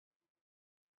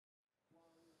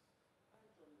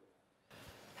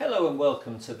Hello and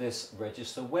welcome to this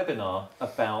Register webinar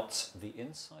about the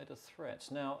insider threat.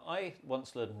 Now, I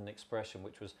once learned an expression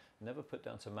which was never put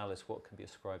down to malice what can be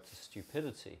ascribed to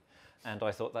stupidity. And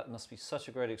I thought that must be such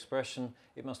a great expression.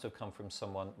 It must have come from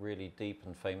someone really deep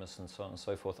and famous and so on and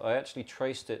so forth. I actually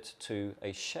traced it to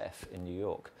a chef in New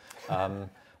York,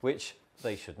 which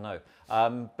they should know.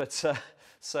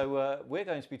 So we're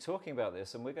going to be talking about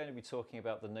this, and we're going to be talking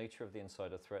about the nature of the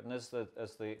insider threat. And as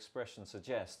the expression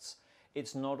suggests,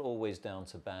 it's not always down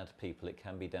to bad people. It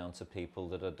can be down to people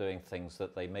that are doing things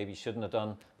that they maybe shouldn't have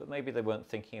done, but maybe they weren't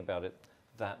thinking about it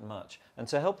that much. And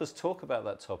to help us talk about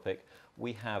that topic,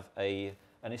 we have an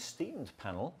esteemed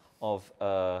panel of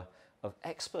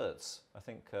experts. I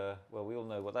think, well, we all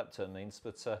know what that term means,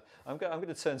 but I'm going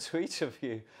to turn to each of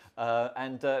you.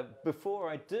 Before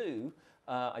I do,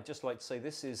 I'd just like to say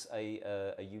this is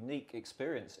a unique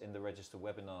experience in the Register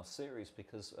webinar series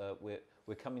because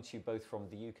we're coming to you both from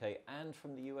the UK and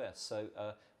from the US. So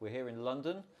we're here in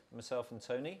London, myself and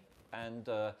Tony, and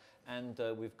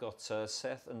we've got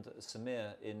Seth and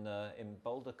Samir in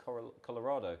Boulder,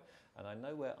 Colorado. And I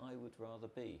know where I would rather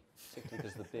be, particularly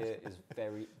because the beer is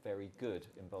very, very good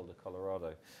in Boulder,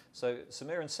 Colorado. So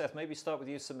Samir and Seth, maybe start with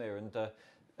you, Samir,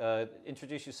 and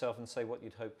introduce yourself and say what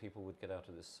you'd hope people would get out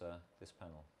of this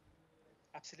panel.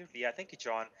 Absolutely. Thank you,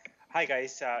 John. Hi,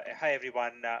 guys. Hi,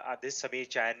 everyone. This is Samir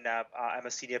Chan. I'm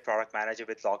a senior product manager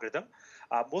with Logarithm,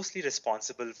 mostly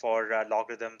responsible for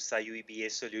Logarithm's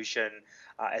UEBA solution,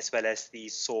 as well as the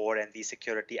SOAR and the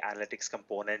security analytics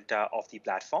component of the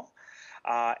platform.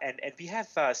 And we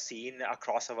have seen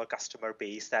across our customer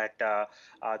base that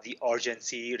the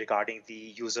urgency regarding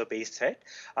the user-based threat.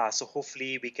 So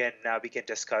hopefully we can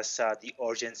discuss the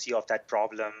urgency of that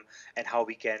problem and how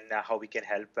we can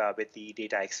help with the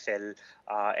data exfil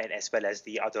and as well as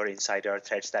the other insider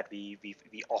threats that we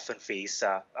often face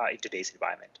in today's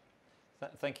environment.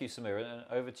 Thank you, Samir. And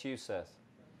over to you, Seth.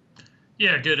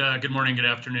 Yeah, good morning, good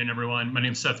afternoon, everyone. My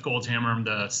name is Seth Goldhammer. I'm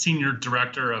the Senior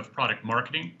Director of Product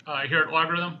Marketing here at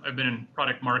Logarithm. I've been in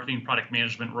product marketing, product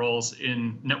management roles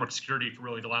in network security for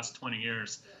really the last 20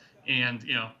 years. And,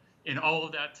 in all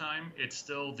of that time, it's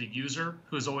still the user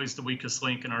who is always the weakest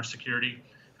link in our security,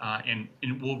 and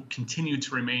will continue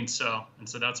to remain so. And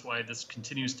so that's why this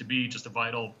continues to be just a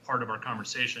vital part of our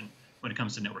conversation when it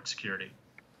comes to network security.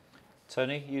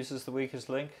 Tony, users the weakest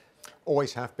link?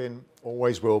 Always have been,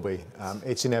 always will be.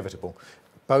 It's inevitable.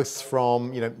 Both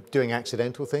from doing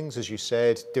accidental things, as you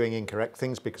said, doing incorrect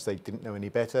things because they didn't know any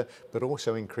better, but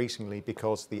also increasingly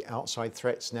because the outside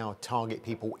threats now target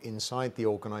people inside the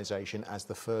organization as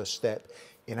the first step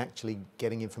in actually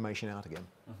getting information out again.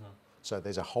 Mm-hmm. So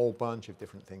there's a whole bunch of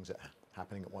different things that are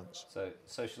happening at once. So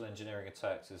social engineering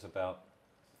attacks is about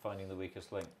finding the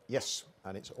weakest link? Yes,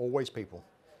 and it's always people.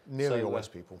 Nearly always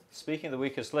people. Speaking of the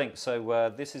weakest link,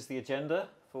 so this is the agenda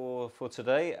for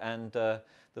today, and the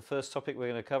first topic we're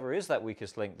going to cover is that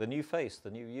weakest link, the new face,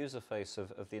 the new user face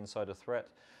of the insider threat.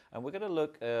 And we're going to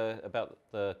look about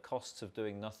the costs of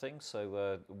doing nothing,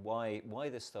 so why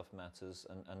this stuff matters,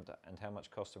 and how much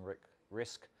cost and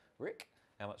risk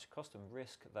how much cost and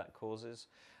risk that causes.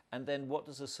 And then what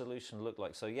does a solution look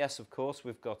like? So yes, of course,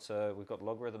 we've got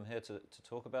Logarithm here to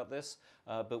talk about this,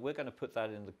 but we're going to put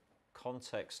that in the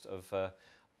context of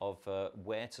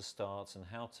where to start and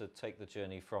how to take the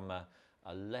journey from a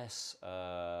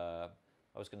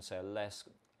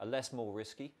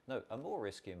more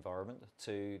risky environment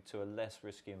to a less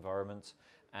risky environment,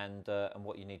 and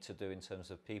what you need to do in terms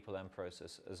of people and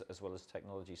process as well as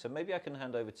technology. So maybe I can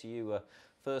hand over to you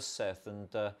first, Seth, and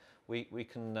we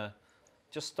can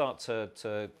just start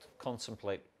to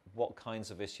contemplate what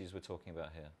kinds of issues we're talking about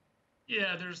here.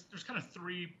 Yeah, there's kind of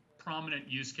three prominent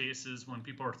use cases when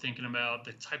people are thinking about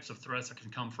the types of threats that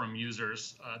can come from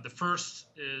users. The first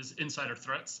is insider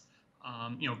threats.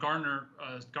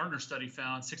 Gartner study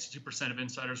found 62% of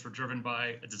insiders were driven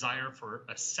by a desire for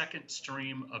a second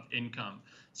stream of income.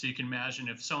 So you can imagine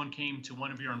if someone came to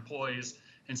one of your employees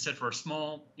and said, for a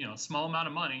small amount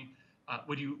of money,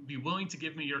 would you be willing to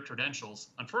give me your credentials?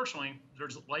 Unfortunately,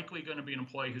 there's likely going to be an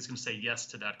employee who's going to say yes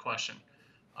to that question.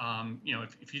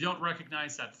 If you don't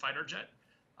recognize that fighter jet,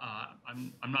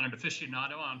 I'm not an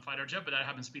aficionado on fighter jet, but that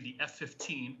happens to be the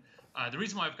F-15. The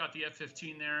reason why I've got the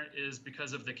F-15 there is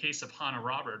because of the case of Hannah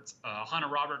Roberts. Hannah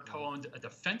Robert co-owned a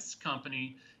defense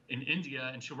company in India,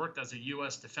 and she worked as a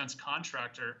U.S. defense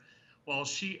contractor. While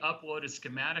she uploaded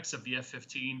schematics of the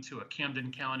F-15 to a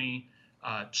Camden County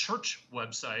church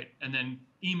website and then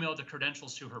emailed the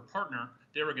credentials to her partner,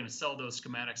 they were going to sell those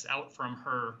schematics out from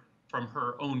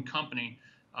her own company.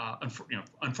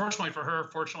 Unfortunately for her,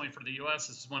 fortunately for the U.S.,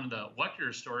 this is one of the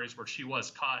luckier stories where she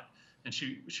was caught and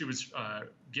she was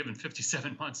given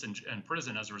 57 months in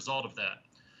prison as a result of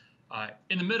that.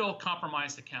 In the middle,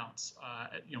 compromised accounts.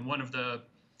 One of the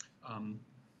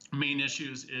main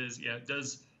issues is,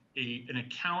 does an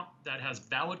account that has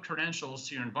valid credentials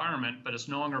to your environment, but it's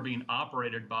no longer being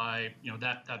operated by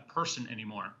that person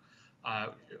anymore.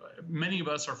 Many of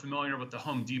us are familiar with the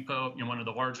Home Depot, one of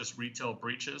the largest retail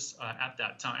breaches at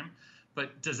that time.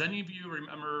 But does any of you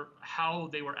remember how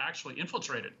they were actually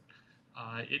infiltrated?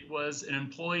 It was an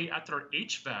employee at their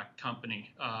HVAC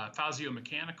company, Fazio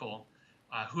Mechanical,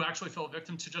 who actually fell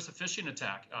victim to just a phishing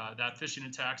attack. That phishing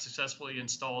attack successfully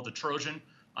installed a Trojan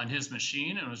on his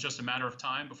machine, and it was just a matter of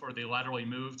time before they laterally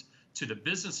moved to the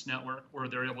business network, where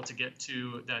they're able to get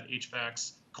to that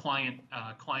HVAC's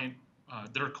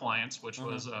their clients, which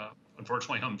was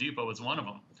unfortunately Home Depot was one of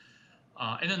them.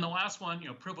 And then the last one,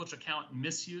 privileged account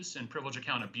misuse and privileged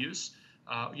account abuse.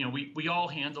 We all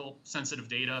handle sensitive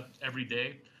data every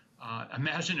day.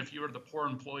 Imagine if you were the poor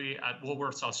employee at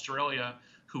Woolworths Australia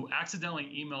who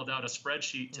accidentally emailed out a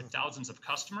spreadsheet to thousands of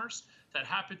customers that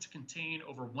happened to contain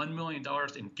over $1 million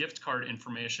in gift card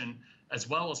information, as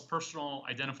well as personal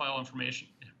identifiable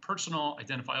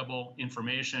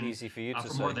information Easy for you to for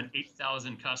say. more than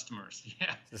 8,000 customers.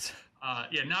 Yeah,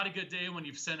 not a good day when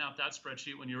you've sent out that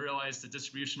spreadsheet when you realize the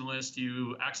distribution list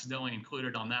you accidentally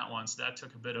included on that one. So that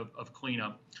took a bit of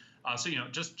cleanup. So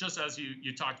just as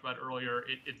you talked about earlier,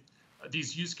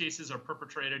 these use cases are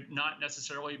perpetrated not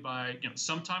necessarily by,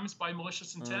 sometimes by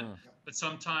malicious intent, but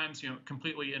sometimes,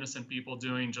 completely innocent people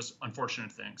doing just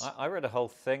unfortunate things. I read a whole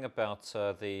thing about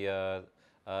the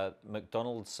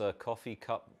McDonald's coffee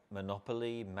cup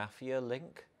monopoly mafia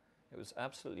link. It was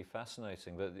absolutely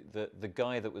fascinating. The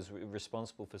guy that was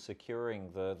responsible for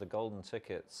securing the golden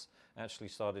tickets actually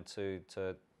started to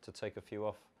take a few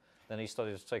off. Then he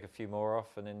started to take a few more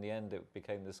off, and in the end, it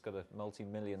became this kind of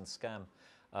multi-million scam.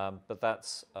 But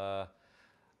that's not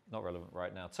relevant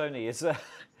right now. Tony, it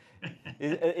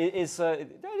is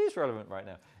relevant right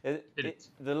now.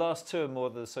 The last two are more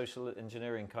the social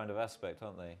engineering kind of aspect,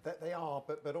 aren't they? They are,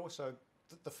 but also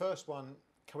the first one,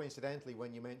 coincidentally,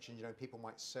 when you mentioned, people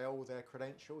might sell their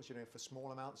credentials, for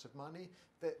small amounts of money,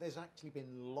 there's actually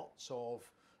been lots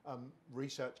of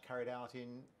research carried out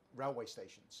in railway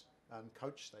stations,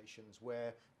 coach stations,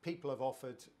 where people have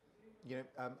offered,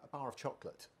 a bar of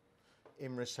chocolate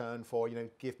in return for,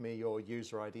 give me your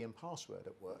user ID and password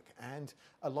at work. And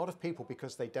a lot of people,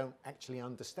 because they don't actually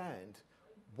understand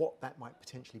what that might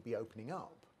potentially be opening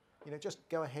up, just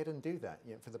go ahead and do that,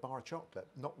 for the bar of chocolate,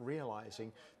 not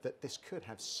realizing that this could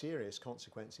have serious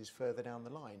consequences further down the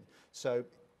line. So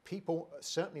people,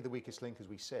 certainly the weakest link, as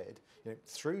we said,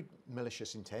 through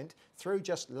malicious intent, through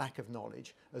just lack of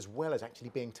knowledge, as well as actually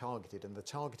being targeted, and the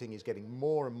targeting is getting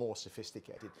more and more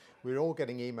sophisticated. We're all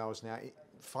getting emails now.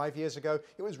 5 years ago,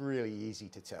 it was really easy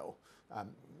to tell,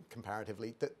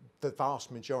 comparatively, that the vast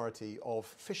majority of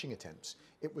phishing attempts,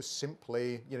 it was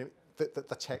simply,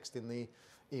 the text in the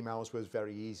emails was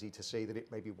very easy to see that it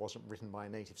maybe wasn't written by a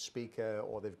native speaker,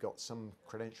 or they've got some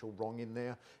credential wrong in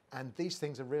there. And these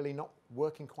things are really not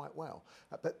working quite well.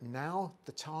 But now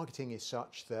the targeting is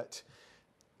such that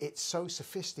it's so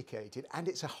sophisticated, and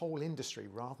it's a whole industry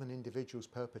rather than individuals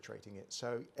perpetrating it.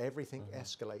 So everything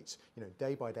escalates,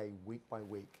 day by day, week by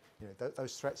week.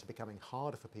 Those threats are becoming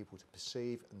harder for people to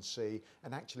perceive and see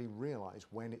and actually realize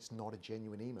when it's not a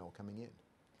genuine email coming in.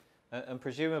 And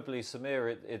presumably,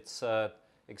 Samir, it's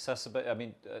exacerbate. I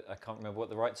mean, I can't remember what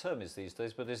the right term is these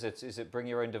days, but is it bring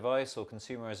your own device or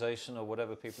consumerization or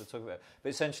whatever people are talking about? But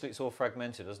essentially, it's all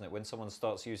fragmented, isn't it? When someone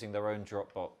starts using their own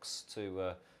Dropbox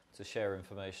to share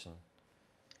information.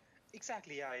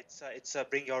 Exactly, yeah. It's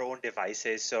bring your own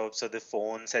devices, so the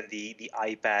phones and the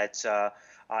iPads,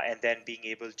 and then being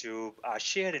able to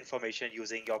share information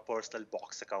using your personal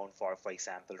Box account, for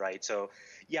example, right? So,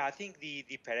 yeah, I think the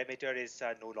perimeter is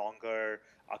no longer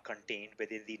contained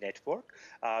within the network.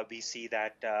 We see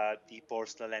that the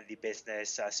personal and the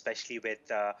business, especially with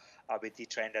the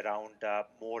trend around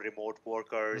more remote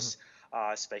workers,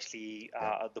 especially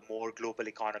the more global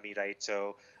economy, right?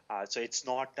 So it's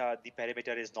not the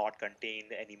perimeter is not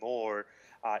contained anymore.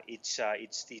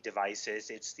 It's the devices,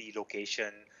 it's the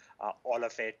location. All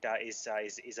of it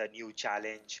is a new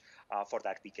challenge for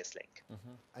that weakest link.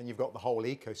 And you've got the whole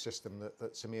ecosystem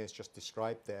that Samir's just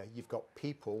described there. You've got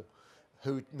people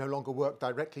who no longer work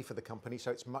directly for the company, so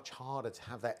it's much harder to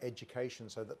have that education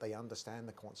so that they understand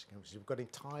the consequences. We've got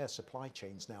entire supply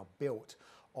chains now built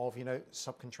of, you know,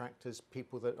 subcontractors,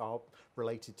 people that are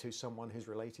related to someone who's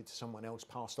related to someone else,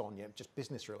 passed on, you know, just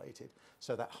business related.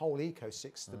 So that whole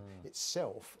ecosystem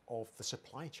itself of the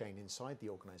supply chain inside the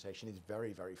organization is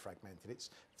very, very fragmented. It's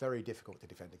very difficult to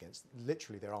defend against.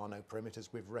 Literally, there are no perimeters.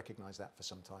 We've recognized that for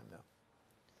some time now.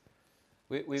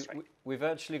 We've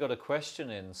actually got a question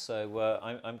in, so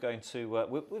I'm going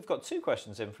to. We've got two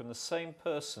questions in from the same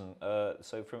person.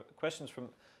 So questions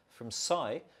from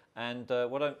Sai, and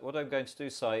what I'm going to do,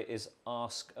 Sai, is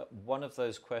ask one of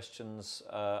those questions.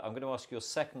 I'm going to ask your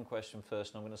second question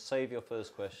first, and I'm going to save your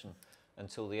first question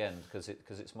until the end because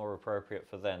it's more appropriate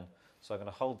for then. So I'm going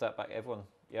to hold that back. Everyone,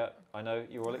 yeah, I know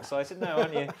you're all excited now,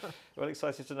 aren't you? You're all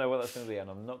excited to know what that's going to be, and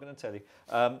I'm not going to tell you.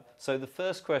 So the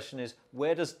first question is,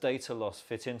 where does data loss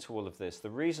fit into all of this?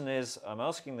 The reason is I'm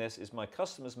asking this is my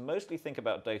customers mostly think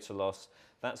about data loss.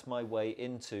 That's my way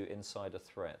into insider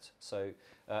threat. So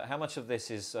how much of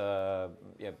this is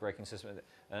breaking system,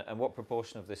 and what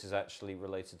proportion of this is actually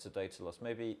related to data loss?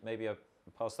 Maybe I'll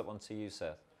pass that one to you,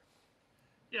 Seth.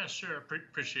 Yeah, sure.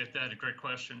 Appreciate that. A great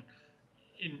question.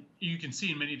 You can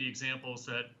see in many of the examples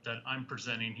that I'm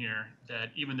presenting here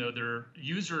that even though their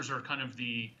users are kind of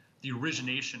the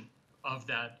origination of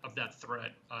that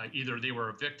threat, either they were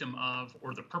a victim of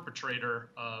or the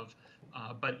perpetrator of,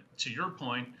 but to your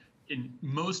point, in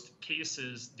most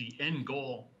cases, the end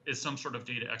goal is some sort of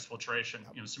data exfiltration.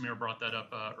 You know, Samir brought that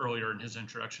up earlier in his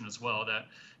introduction as well, that,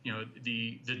 you know,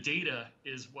 the data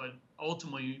is what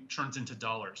ultimately turns into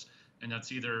dollars. And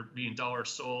that's either being dollars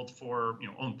sold for, you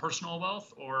know, own personal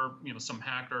wealth, or, you know, some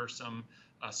hacker,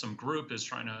 some group is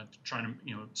trying to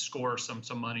you know, score some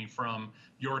money from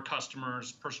your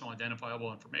customers' personal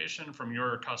identifiable information, from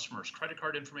your customers' credit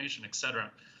card information, et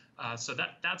cetera. So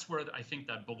that's where I think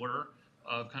that blur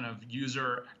of kind of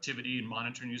user activity and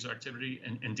monitoring user activity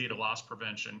and data loss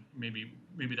prevention, maybe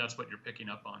that's what you're picking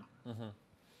up on. Mm-hmm.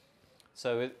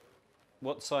 So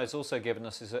what Sai's also given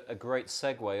us is a great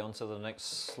segue onto the next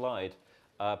slide,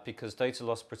 because data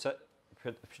loss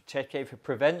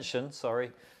prevention,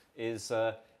 is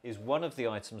one of the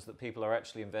items that people are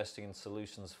actually investing in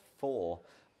solutions for.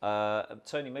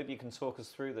 Tony, maybe you can talk us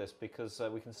through this, because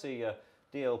we can see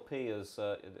DLP as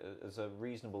a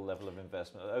reasonable level of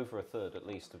investment. Over a third at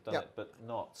least have done it, but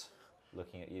not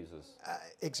looking at users.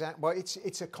 Exactly. Well,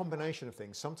 it's a combination of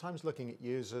things. Sometimes looking at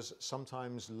users,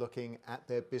 sometimes looking at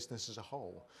their business as a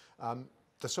whole.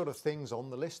 The sort of things on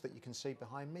the list that you can see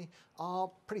behind me are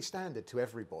pretty standard to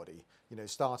everybody. You know,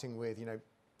 starting with, you know,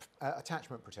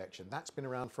 attachment protection. That's been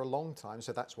around for a long time,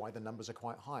 so that's why the numbers are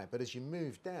quite high. But as you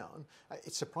move down,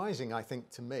 it's surprising, I think,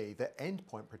 to me, that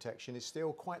endpoint protection is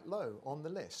still quite low on the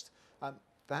list.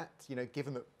 That, you know,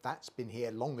 given that that's been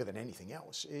here longer than anything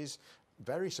else, is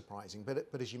very surprising.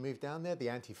 But as you move down there, the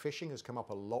anti-phishing has come up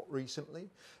a lot recently.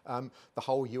 The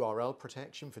whole URL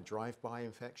protection for drive-by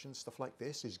infections, stuff like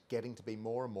this, is getting to be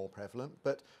more and more prevalent.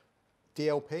 But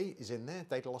DLP is in there,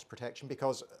 data loss protection,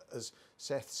 because as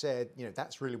Seth said, you know,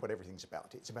 that's really what everything's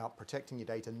about. It's about protecting your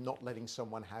data, not letting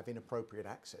someone have inappropriate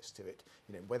access to it,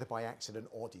 you know, whether by accident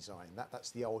or design.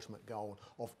 That's the ultimate goal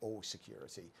of all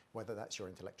security, whether that's your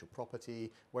intellectual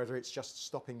property, whether it's just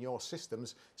stopping your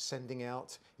systems sending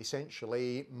out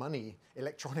essentially money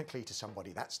electronically to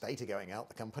somebody. That's data going out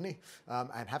the company,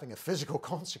 and having a physical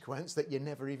consequence that you're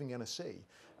never even going to see.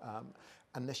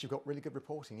 Unless you've got really good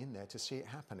reporting in there to see it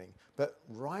happening. But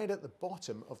right at the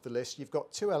bottom of the list, you've got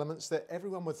two elements that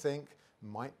everyone would think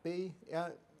might be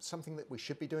something that we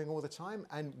should be doing all the time.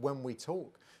 And when we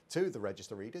talk to the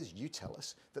register readers, you tell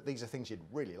us that these are things you'd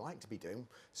really like to be doing.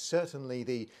 Certainly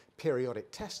the periodic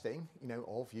testing, you know,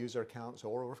 of user accounts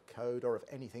or of code or of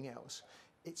anything else.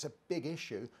 It's a big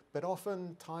issue, but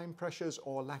often time pressures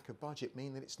or lack of budget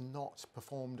mean that it's not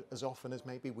performed as often as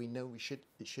maybe we know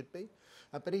it should be.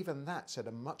 But even that's at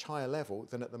a much higher level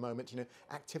than at the moment, you know,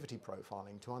 activity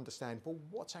profiling to understand, well,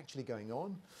 what's actually going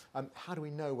on? How do we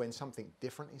know when something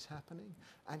different is happening?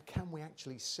 And can we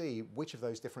actually see which of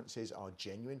those differences are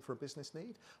genuine for a business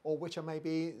need, or which are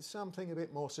maybe something a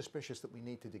bit more suspicious that we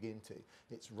need to dig into?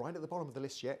 It's right at the bottom of the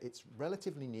list yet. It's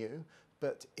relatively new,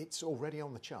 but it's already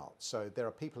on the chart. So there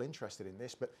are people interested in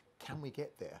this, but can we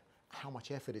get there? How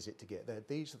much effort is it to get there?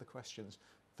 These are the questions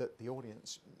that the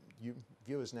audience, you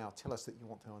viewers now, tell us that you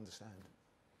want to understand.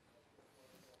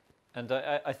 And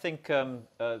I think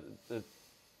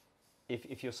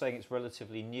if you're saying it's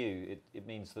relatively new, it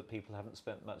means that people haven't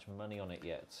spent much money on it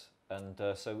yet. And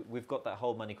so we've got that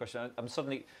whole money question. I'm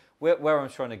suddenly, where I'm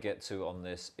trying to get to on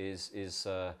this is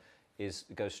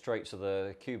goes straight to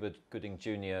the Cuba Gooding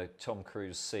Jr. Tom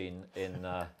Cruise scene in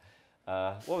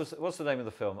what's the name of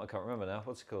the film? I can't remember now.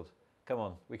 What's it called? Come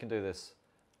on, we can do this.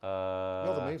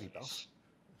 You're the movie buff.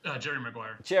 Jerry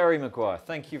Maguire. Jerry Maguire.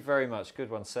 Thank you very much.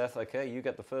 Good one, Seth. Okay, you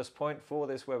get the first point for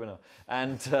this webinar.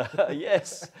 And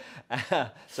yes,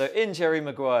 so in Jerry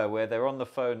Maguire, where they're on the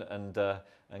phone and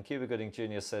Cuba Gooding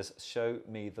Jr. says, "Show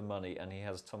me the money," and he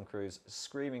has Tom Cruise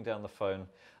screaming down the phone,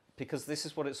 because this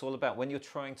is what it's all about. When you're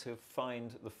trying to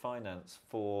find the finance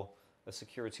for a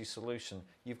security solution,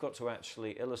 you've got to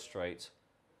actually illustrate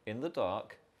in the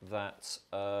dark that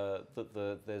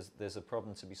there's a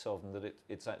problem to be solved, and that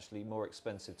it's actually more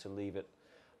expensive to leave it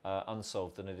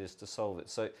unsolved than it is to solve it.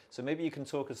 So maybe you can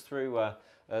talk us through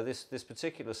this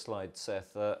particular slide,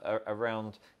 Seth,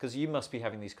 around, because you must be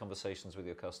having these conversations with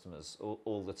your customers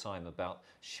all the time about,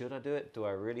 should I do it? Do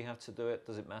I really have to do it?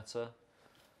 Does it matter?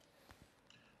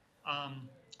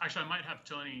 Actually, I might have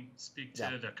Tony speak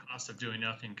to the cost of doing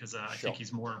nothing, because I think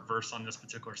he's more versed on this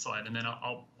particular slide, and then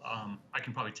I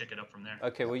can probably take it up from there.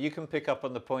 Okay, well, you can pick up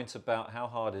on the point about how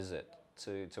hard is it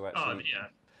to actually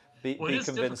be it is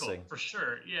convincing. Difficult, for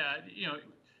sure. Yeah,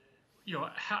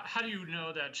 how do you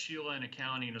know that Sheila in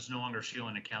accounting is no longer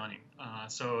Sheila in accounting?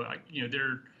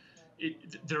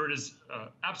 There is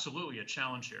absolutely a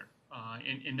challenge here.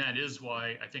 And that is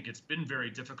why I think it's been very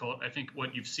difficult. I think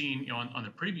what you've seen on the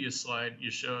previous slide you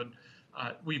showed,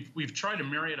 we've tried a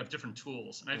myriad of different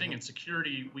tools, and I think in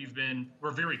security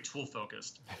we're very tool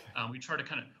focused. We try to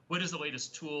kind of, what is the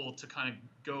latest tool to kind of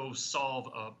go solve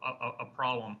a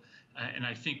problem, and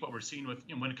I think what we're seeing with,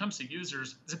 when it comes to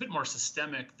users, it's a bit more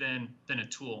systemic than a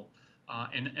tool,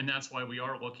 and that's why we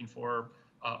are looking for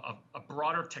a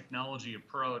broader technology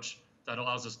approach that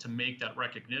allows us to make that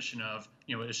recognition of,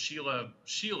 is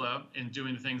Sheila in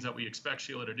doing the things that we expect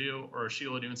Sheila to do, or is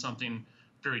Sheila doing something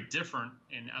very different?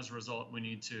 And as a result, we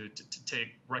need to take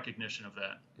recognition of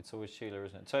that. It's always Sheila,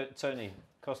 isn't it? Tony,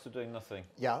 cost of doing nothing.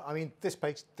 Yeah, I mean,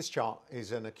 this chart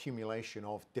is an accumulation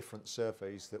of different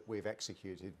surveys that we've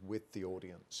executed with the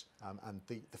audience, and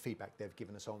the feedback they've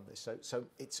given us on this. So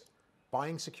it's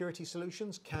buying security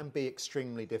solutions can be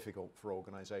extremely difficult for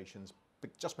organizations,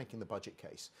 but just making the budget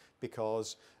case,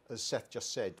 because as Seth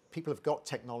just said, people have got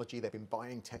technology, they've been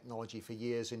buying technology for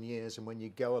years and years, and when you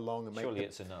go along and surely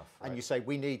it's enough, right? And you say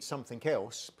we need something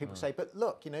else, people say, but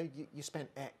look, you spent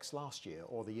X last year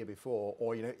or the year before,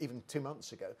 or even 2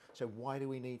 months ago, so why do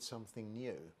we need something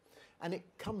new? And it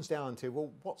comes down to,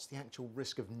 well, what's the actual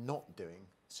risk of not doing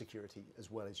security as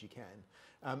well as you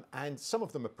can? And some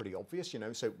of them are pretty obvious,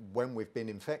 so when we've been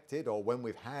infected or when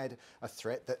we've had a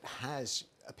threat that has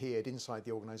appeared inside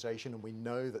the organization and we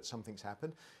know that something's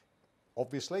happened,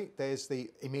 obviously there's the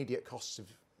immediate costs of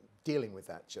dealing with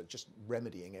that, so just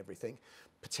remedying everything.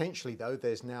 Potentially, though,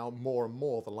 there's now more and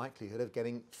more the likelihood of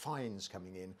getting fines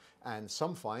coming in, and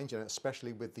some fines,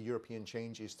 especially with the European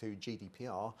changes to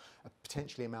GDPR, are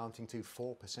potentially amounting to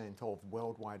 4% of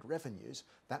worldwide revenues.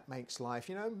 That makes life,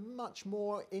 much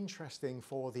more interesting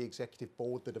for the executive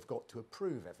board that have got to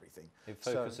approve everything. It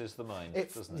focuses the mind,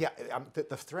 doesn't it? Yeah,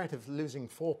 the threat of losing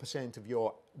 4% of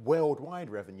your worldwide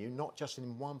revenue, not just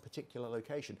in one particular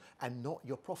location, and not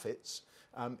your profits.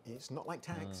 It's not like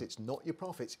tax, it's not your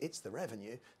profits, it's the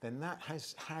revenue, then that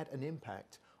has had an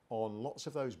impact on lots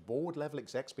of those board level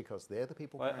execs, because they're the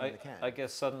people carrying the can. I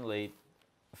guess suddenly,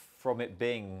 from it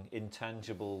being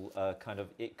intangible, kind of,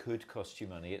 it could cost you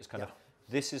money. It's kind of,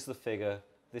 this is the figure,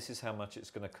 this is how much it's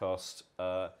going to cost.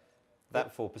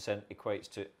 That 4%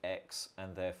 equates to X,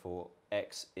 and therefore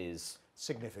X is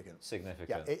significant.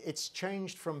 Yeah, it's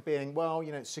changed from being,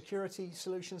 security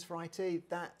solutions for IT,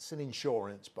 that's an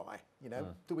insurance buy.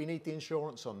 Do we need the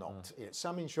insurance or not?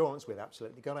 Some insurance we've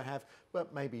absolutely got to have,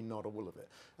 but maybe not all of it.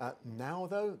 Now,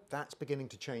 though, that's beginning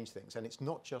to change things, and it's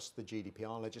not just the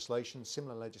GDPR legislation.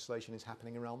 Similar legislation is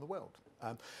happening around the world.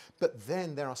 But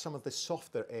then there are some of the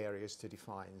softer areas to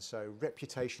define. So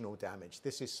reputational damage.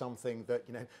 This is something that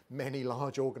many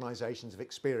large organisations have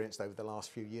experienced over the last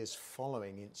few years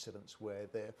following incidents where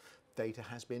their data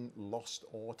has been lost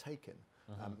or taken.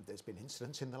 There's been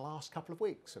incidents in the last couple of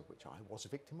weeks, of which I was a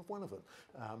victim of one of them,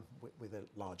 with a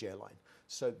large airline.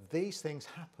 So these things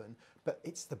happen, but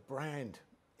it's the brand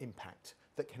impact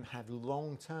that can have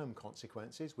long-term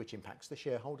consequences, which impacts the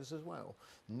shareholders as well.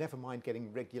 Never mind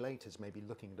getting regulators maybe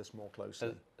looking at us more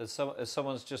closely. As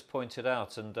someone's just pointed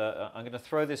out, and I'm going to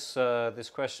throw this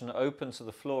question open to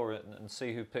the floor and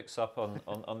see who picks up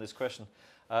on this question.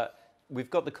 We've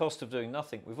got the cost of doing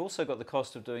nothing. We've also got the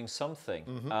cost of doing something.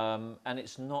 And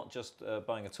it's not just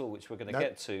buying a tool, which we're going to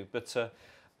get to. But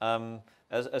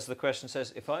as the question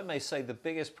says, if I may say, the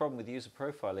biggest problem with user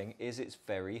profiling is it's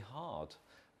very hard.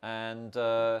 And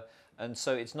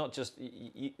so it's not just,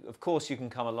 of course you can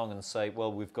come along and say,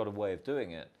 well, we've got a way of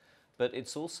doing it, but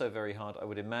it's also very hard, I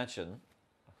would imagine,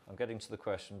 I'm getting to the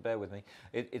question, bear with me,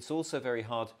 it's also very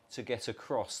hard to get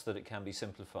across that it can be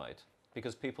simplified,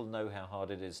 because people know how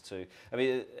hard it is to, I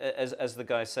mean, as the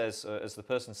guy says, as the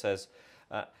person says,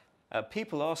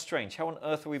 people are strange. How on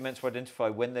earth are we meant to identify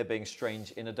when they're being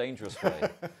strange in a dangerous way,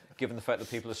 given the fact that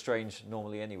people are strange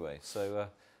normally anyway? So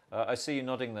I see you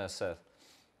nodding there, Seth.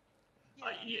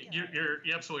 You're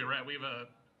absolutely right. We have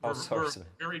we're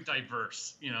very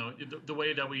diverse. You know, the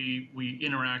way that we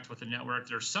interact with the network.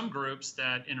 There's some groups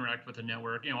that interact with the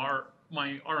network. You know,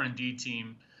 my R&D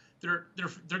team, they're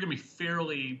going to be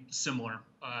fairly similar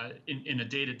in a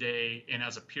day-to-day and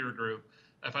as a peer group.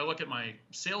 If I look at my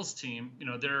sales team, you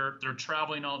know, they're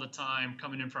traveling all the time,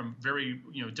 coming in from very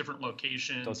different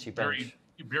locations,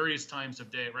 various times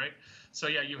of day, right? So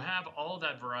yeah, you have all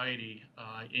that variety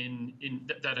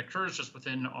that occurs just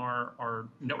within our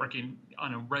networking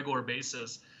on a regular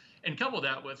basis, and couple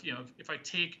that with if I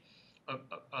take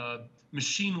a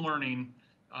machine learning,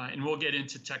 and we'll get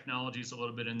into technologies a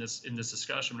little bit in this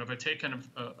discussion, but if I take kind of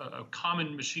a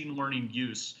common machine learning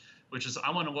use, which is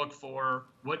I want to look for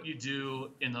what you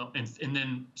do and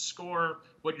then score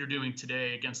what you're doing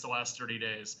today against the last 30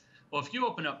 days. Well, if you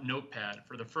open up Notepad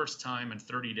for the first time in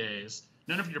 30 days,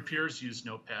 none of your peers use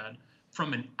Notepad.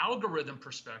 From an algorithm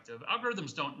perspective,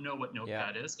 algorithms don't know what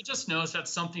Notepad is. It just knows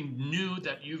that's something new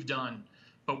that you've done.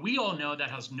 But we all know that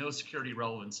has no security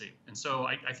relevancy. And so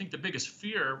I think the biggest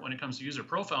fear when it comes to user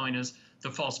profiling is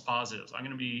the false positives. I'm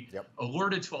going to be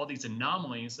alerted to all these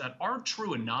anomalies that are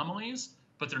true anomalies,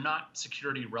 but they're not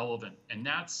security relevant. And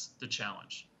that's the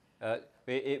challenge.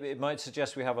 It might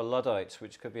suggest we have a Luddite,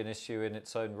 which could be an issue in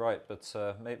its own right, but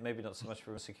maybe not so much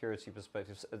from a security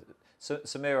perspective. So,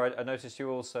 Samir, I noticed you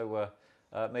also were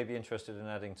maybe interested in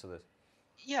adding to this.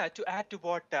 Yeah, to add to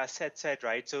what Seth said,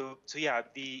 right? So yeah,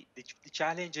 the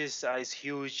challenge is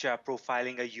huge.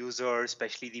 Profiling a user,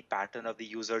 especially the pattern of the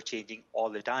user changing all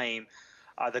the time.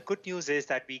 The good news is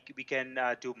that we can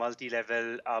do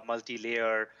multi-level,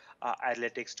 multi-layer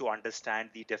analytics to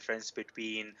understand the difference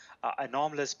between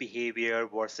anomalous behavior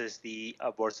versus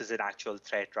versus an actual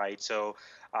threat, right? So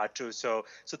so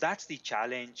that's the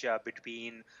challenge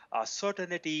between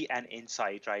certainty and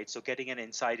insight, right? So getting an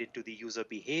insight into the user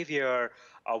behavior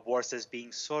versus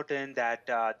being certain that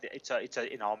it's an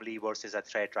anomaly versus a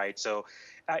threat, right? So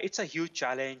it's a huge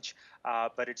challenge.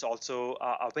 But it's also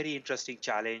a very interesting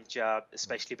challenge,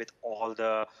 especially with all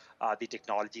the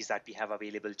technologies that we have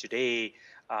available today.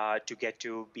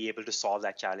 To be able to solve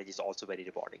that challenge is also very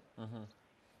rewarding. Mm-hmm.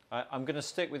 I'm going to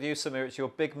stick with you, Samir. It's your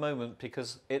big moment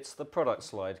because it's the product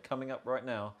slide coming up right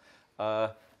now,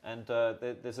 and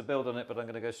there's a build on it, but I'm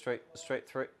going to go straight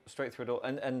through it all.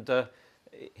 And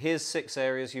here's 6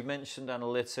 areas. You mentioned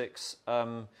analytics.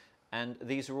 And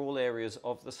these are all areas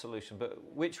of the solution. But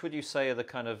which would you say are the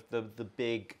kind of the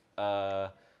big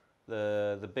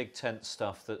big tent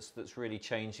stuff that's really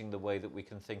changing the way that we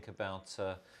can think about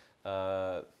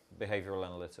behavioral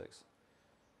analytics?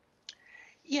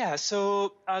 Yeah,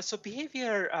 so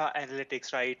behavior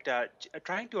analytics, right?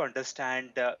 Trying to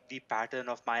understand the pattern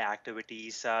of my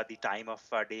activities, the time of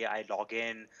day I log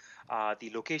in,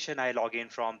 the location I log in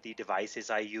from, the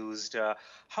devices I used.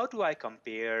 How do I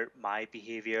compare my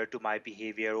behavior to my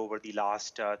behavior over the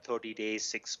last 30 days,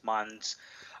 6 months?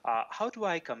 How do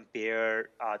I compare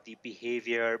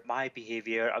my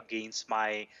behavior against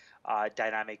my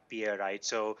dynamic peer, right?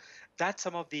 So that's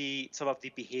some of the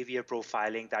behavior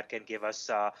profiling that can give us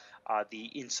the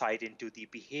insight into the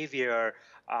behavior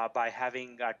by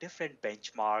having a different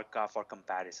benchmark for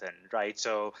comparison, right?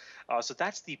 So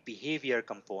that's the behavior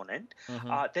component.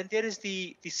 Then there is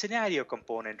the scenario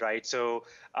component, right? So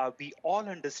we all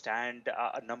understand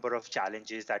a number of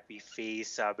challenges that we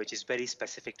face, which is very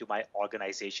specific to my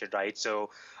organization, right?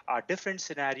 So different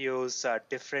scenarios,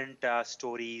 different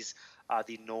stories,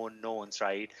 the known knowns,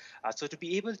 right? So to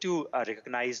be able to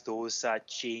recognize those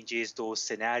changes, those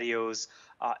scenarios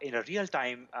in a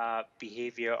real-time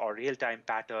behavior or real-time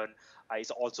pattern is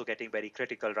also getting very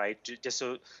critical, right? Just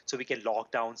so we can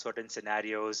lock down certain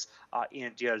scenarios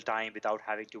in real time without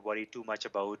having to worry too much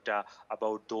about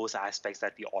those aspects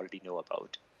that we already know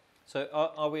about. So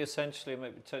are we essentially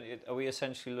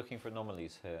looking for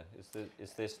anomalies here?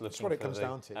 Is this looking what it for comes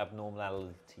down to.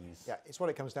 Abnormalities? Yeah, it's what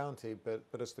it comes down to.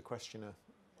 But as the questioner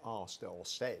asked or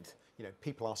said,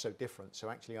 people are so different. So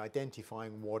actually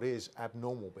identifying what is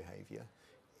abnormal behaviour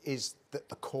is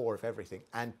the core of everything,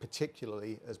 and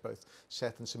particularly, as both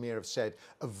Seth and Samir have said,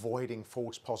 avoiding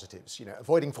false positives. You know,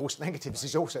 avoiding false negatives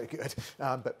is also good,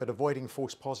 but avoiding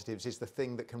false positives is the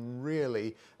thing that can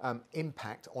really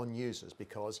impact on users,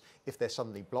 because if they're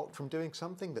suddenly blocked from doing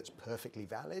something that's perfectly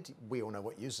valid, we all know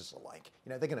what users are like.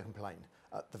 You know, they're going to complain.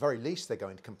 At the very least, they're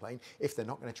going to complain if they're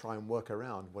not going to try and work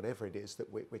around whatever it is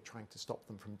that we're trying to stop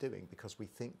them from doing, because we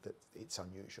think that it's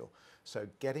unusual. So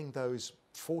getting those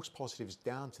false positives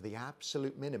down to the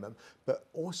absolute minimum, but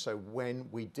also when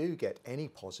we do get any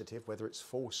positive, whether it's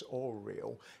false or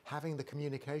real, having the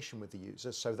communication with the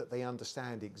user so that they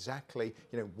understand exactly,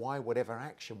 you know, why whatever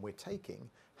action we're taking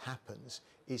happens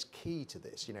is key to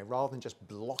this. You know, rather than just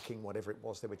blocking whatever it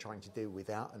was they were trying to do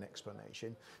without an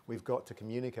explanation, we've got to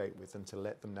communicate with them to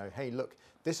let them know, hey, look,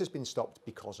 this has been stopped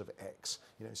because of X.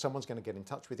 You know, someone's going to get in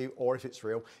touch with you, or if it's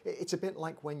real, it's a bit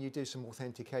like when you do some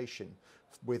authentication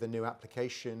with a new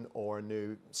application or a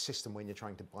new system when you're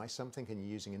trying to buy something and you're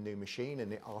using a new machine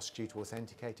and it asks you to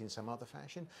authenticate in some other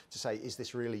fashion to say, is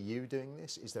this really you doing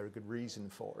this? Is there a good reason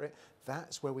for it?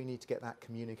 That's where we need to get that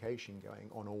communication going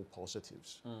on all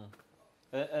positives.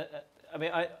 I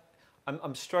mean,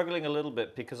 I'm struggling a little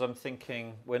bit because I'm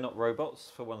thinking we're not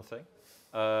robots, for one thing,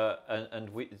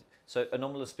 so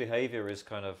anomalous behavior is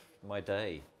kind of my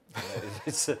day.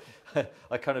 You know,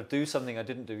 I kind of do something I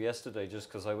didn't do yesterday just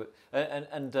because I would.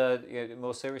 And you know,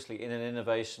 more seriously, in an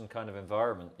innovation kind of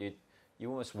environment, you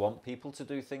almost want people to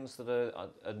do things that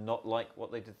are not like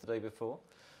what they did the day before.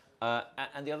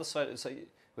 And the other side, so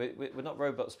we're not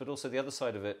robots, but also the other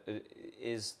side of it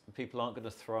is people aren't going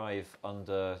to thrive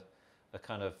under a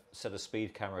kind of set of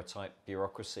speed camera type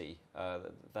bureaucracy.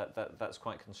 That's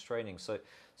quite constraining. So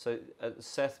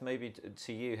Seth, maybe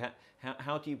to you,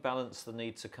 how do you balance the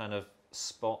need to kind of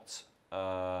spot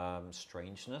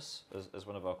strangeness, as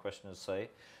one of our questioners say,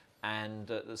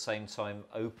 and at the same time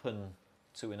open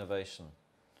to innovation?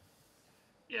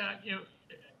 Yeah,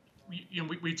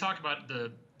 we talk about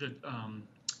the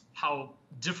how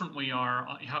different we are,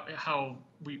 how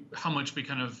much we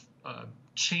kind of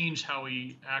change how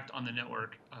we act on the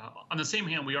network. On the same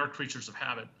hand, we are creatures of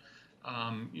habit,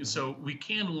 so we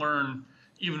can learn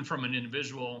even from an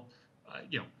individual.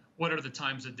 What are the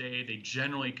times of day they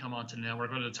generally come onto the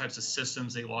network? What are the types of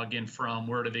systems they log in from?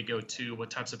 Where do they go to?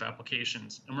 What types of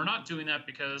applications? And we're not doing that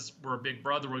because we're a big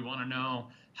brother. We want to know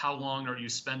how long are you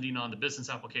spending on the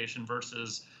business application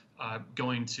versus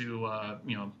going to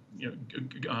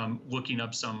looking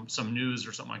up some news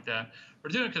or something like that. We're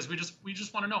doing it because we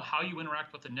just want to know how you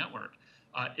interact with the network.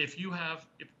 If you have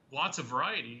lots of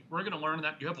variety, we're going to learn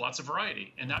that you have lots of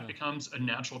variety, and that becomes a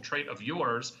natural trait of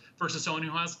yours versus someone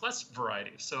who has less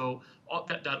variety. So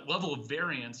that level of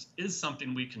variance is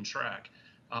something we can track.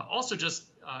 Also, just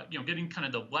getting kind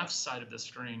of the left side of the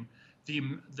screen,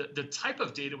 the type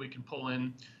of data we can pull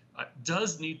in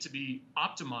does need to be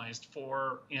optimized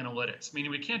for analytics.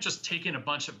 Meaning we can't just take in a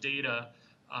bunch of data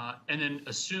and then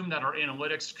assume that our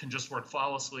analytics can just work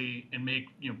flawlessly and make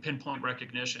pinpoint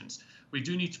recognitions. We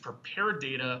do need to prepare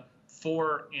data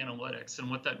for analytics,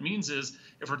 and what that means is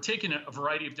if we're taking a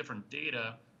variety of different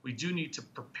data, we do need to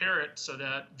prepare it so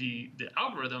that the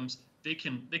algorithms they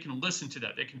can listen to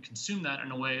that, they can consume that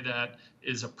in a way that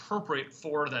is appropriate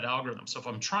for that algorithm. So if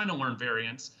I'm trying to learn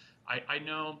variance, I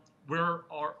know where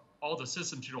are all the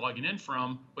systems you're logging in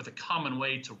from with a common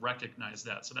way to recognize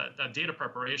that. So that data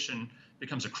preparation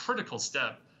becomes a critical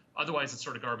step. Otherwise, it's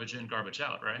sort of garbage in, garbage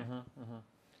out, right?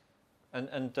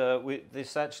 And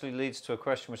this actually leads to a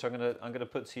question which I'm going to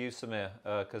put to you, Samir,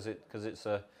 because it's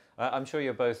I'm sure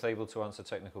you're both able to answer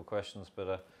technical questions, but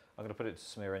I'm going to put it to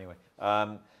Samir anyway,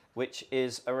 which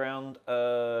is around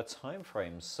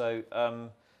timeframes. So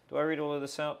do I read all of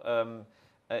this out?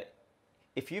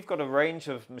 If you've got a range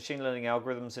of machine learning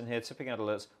algorithms in here tipping out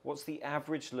alerts, what's the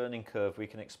average learning curve we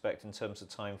can expect in terms of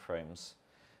timeframes?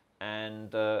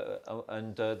 And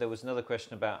there was another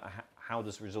question about how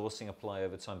does resourcing apply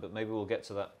over time, but maybe we'll get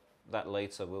to that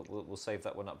later. We'll save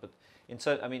that one up. But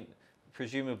I mean,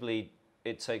 presumably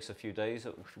it takes a few days,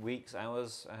 weeks,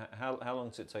 hours. How long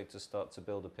does it take to start to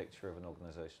build a picture of an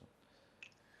organization?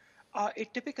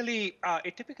 It typically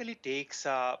takes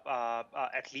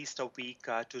at least a week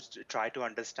to try to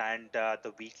understand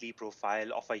the weekly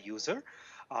profile of a user,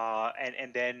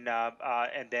 and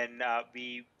then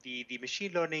we the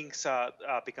machine learning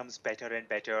becomes better and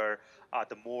better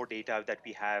the more data that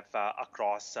we have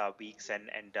across weeks and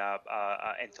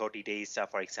 30 days,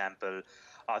 for example.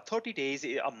 30 days,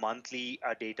 a monthly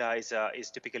data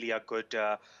is typically a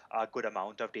good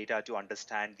amount of data to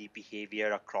understand the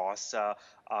behavior across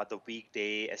the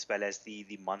weekday as well as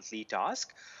the monthly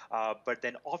task. But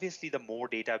then obviously the more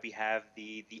data we have,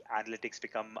 the analytics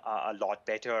become a lot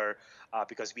better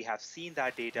because we have seen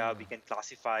that data, we can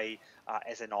classify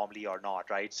as anomaly or not,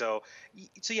 right? So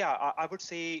yeah, I would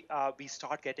say we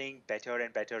start getting better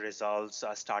and better results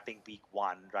starting week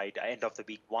one, right? End of the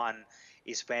week one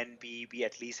is when we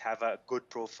at least have a good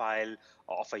profile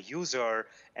of a user,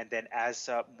 and then as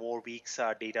more weeks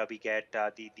data we get,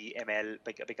 the ML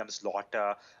becomes lot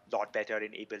better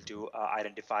in able to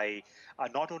identify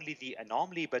not only the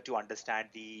anomaly but to understand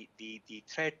the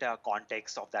threat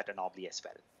context of that anomaly as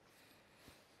well.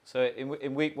 So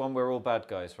in week one we're all bad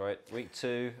guys, right? Week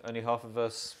two, only half of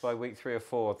us. By week 3 or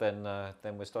 4,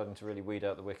 then we're starting to really weed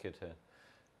out the wicked here.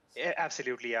 Yeah,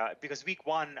 absolutely, because week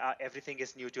one, everything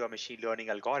is new to a machine learning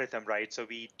algorithm, right? So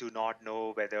we do not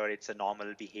know whether it's a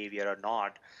normal behavior or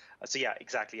not. So yeah,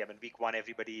 exactly. I mean, week one,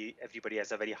 everybody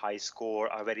has a very high score,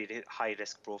 a very high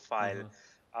risk profile,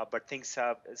 but things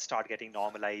start getting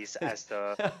normalized as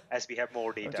we have more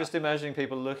I'm data. just imagining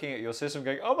people looking at your system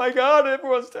going, "Oh my God,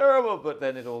 everyone's terrible," but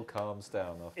then it all calms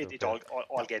down after a It bit.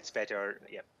 all gets better.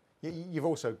 Yeah. You've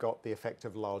also got the effect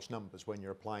of large numbers. When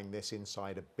you're applying this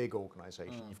inside a big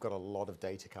organization, you've got a lot of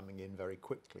data coming in very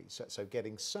quickly. So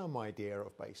getting some idea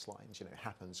of baselines,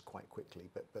 happens quite quickly.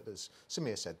 But as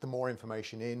Samir said, the more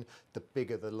information in, the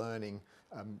bigger the learning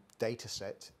data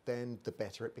set, then the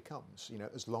better it becomes,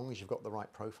 as long as you've got the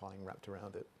right profiling wrapped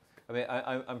around it. I mean,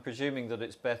 I'm presuming that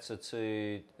it's better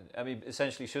to,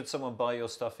 essentially, should someone buy your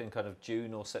stuff in kind of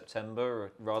June or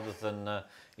September rather than,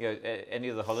 any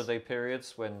of the holiday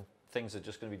periods when things are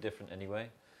just going to be different anyway?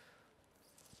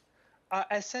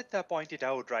 As Seth pointed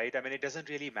out, right? I mean, it doesn't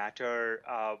really matter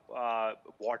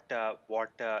what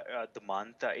the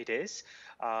month it is,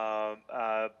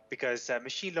 because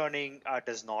machine learning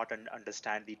does not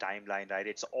understand the timeline, right?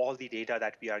 It's all the data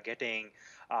that we are getting.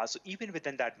 So even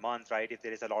within that month, right, if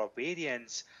there is a lot of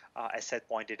variance, as Seth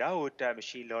pointed out,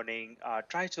 machine learning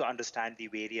tries to understand the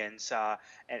variance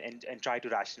and try to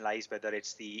rationalize whether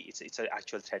it's an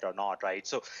actual threat or not, right?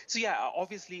 So yeah,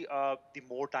 obviously, the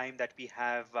more time that we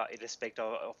have in respect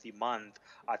of the month,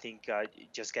 I think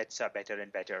it just gets better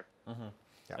and better.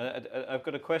 Yeah. I've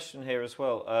got a question here as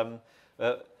well.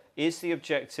 Is the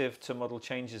objective to model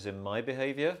changes in my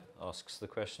behavior, asks the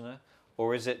questioner,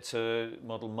 or is it to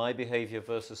model my behavior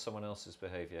versus someone else's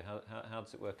behavior? How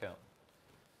does it work out?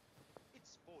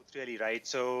 It's both, really, right?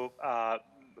 So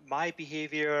my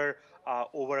behavior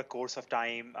over a course of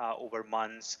time, over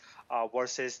months,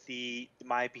 versus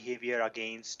my behavior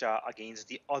against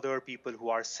the other people who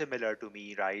are similar to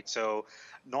me, right? So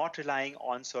not relying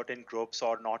on certain groups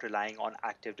or not relying on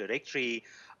Active Directory,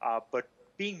 but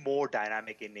being more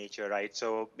dynamic in nature, right?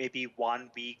 So maybe one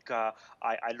week I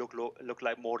look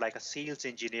like more like a sales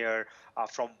engineer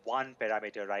from one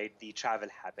parameter, right? The travel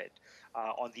habit.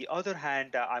 On the other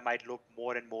hand, I might look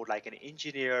more and more like an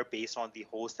engineer based on the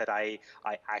host that I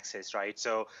access, right?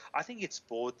 So I think it's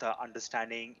both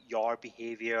understanding your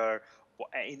behavior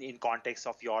in context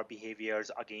of your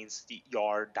behaviors against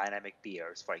your dynamic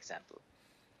peers, for example.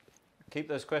 Keep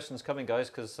those questions coming, guys,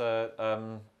 because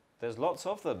there's lots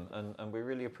of them, and we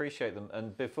really appreciate them.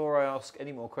 And before I ask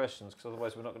any more questions, because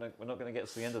otherwise we're not going to get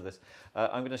to the end of this,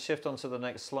 I'm going to shift on to the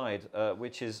next slide,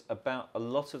 which is about a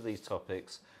lot of these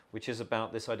topics, which is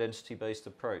about this identity-based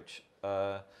approach.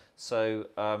 Greg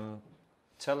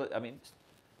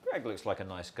looks like a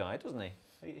nice guy, doesn't he?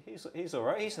 He's all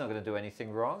right. He's not going to do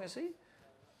anything wrong, is he?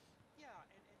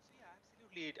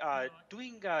 Absolutely.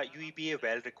 Doing UEBA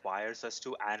well requires us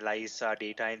to analyze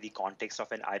data in the context of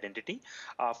an identity.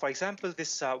 For example,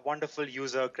 this wonderful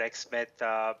user, Greg Smith,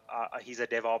 he's a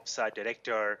DevOps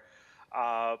director,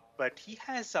 but he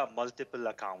has multiple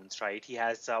accounts, right? He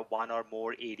has one or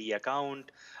more AD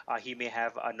account. He may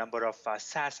have a number of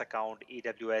SaaS account,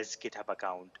 AWS, GitHub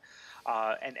account.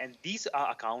 And these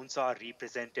accounts are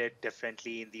represented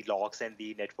differently in the logs and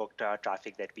the network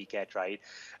traffic that we get, right?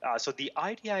 So the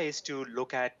idea is to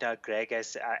look at Greg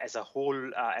as a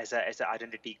whole, as an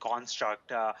identity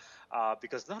construct,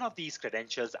 because none of these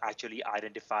credentials actually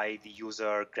identify the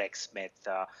user Greg Smith,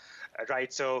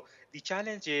 right? So the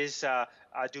challenge is,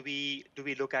 do we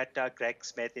look at Greg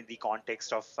Smith in the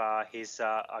context of his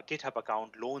GitHub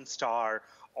account, Lone Star,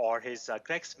 or his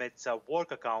Greg Smith's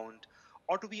work account?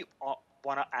 Or do we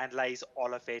want to analyze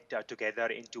all of it together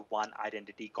into one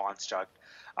identity construct.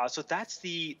 So that's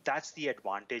the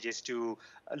advantage, is to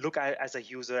look at as a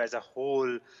user as a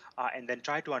whole, and then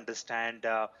try to understand.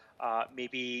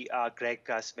 Maybe Greg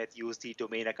Smith used the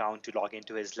domain account to log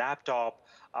into his laptop,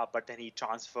 but then he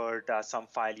transferred some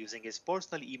file using his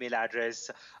personal email address,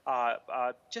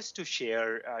 just to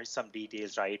share some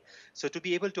details, right? So to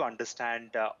be able to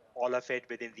understand all of it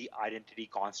within the identity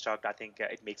construct, I think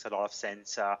it makes a lot of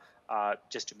sense,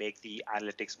 just to make the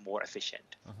analytics more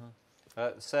efficient.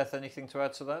 Seth, anything to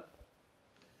add to that?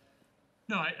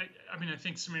 No, I mean, I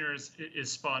think Samir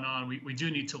is spot on. We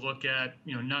do need to look at,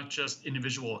 not just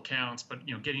individual accounts, but,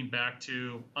 getting back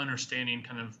to understanding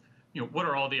kind of, what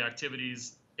are all the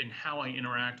activities and how I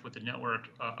interact with the network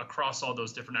across all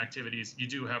those different activities. You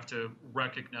do have to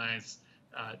recognize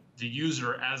the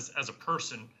user as a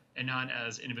person and not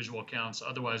as individual accounts.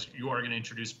 Otherwise, you are going to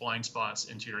introduce blind spots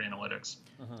into your analytics.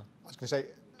 I was going to say,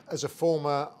 as a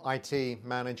former IT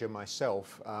manager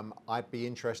myself, I'd be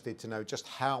interested to know just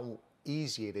how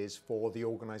easy it is for the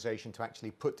organization to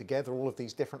actually put together all of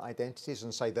these different identities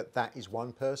and say that that is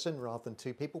one person rather than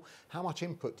two people. How much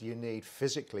input do you need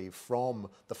physically from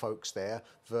the folks there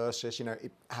versus,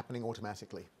 it happening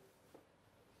automatically?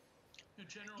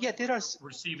 Generally, there are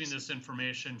receiving this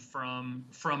information from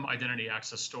identity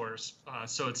access stores.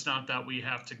 So it's not that we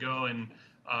have to go and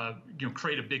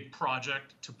create a big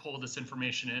project to pull this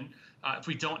information in. If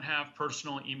we don't have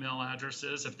personal email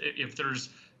addresses, if there's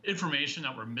information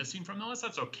that we're missing from those,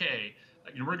 that's okay.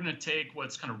 We're going to take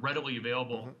what's kind of readily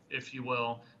available, if you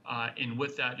will, and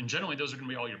with that, and generally those are going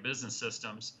to be all your business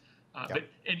systems.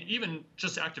 And even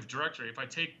just Active Directory, if I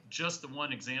take just the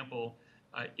one example,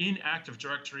 in Active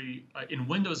Directory, in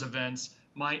Windows events,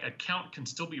 my account can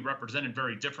still be represented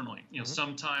very differently.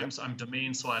 Sometimes I'm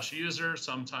domain/user,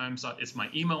 sometimes it's my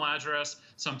email address,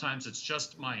 sometimes it's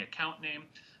just my account name.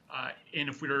 And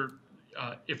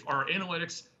if our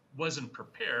analytics wasn't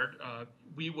prepared,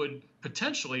 we would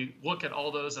potentially look at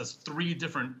all those as 3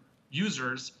 different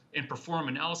users and perform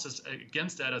analysis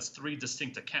against that as 3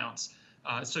 distinct accounts.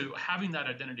 So having that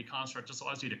identity construct just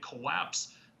allows you to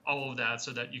collapse all of that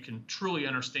so that you can truly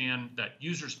understand that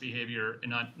user's behavior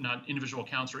and not individual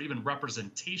accounts or even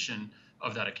representation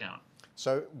of that account.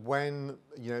 So when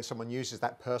someone uses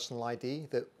that personal ID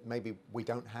that maybe we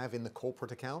don't have in the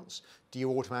corporate accounts, do you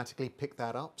automatically pick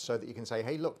that up so that you can say,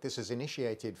 hey, look, this is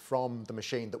initiated from the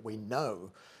machine that we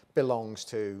know belongs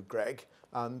to Greg,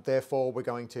 and therefore we're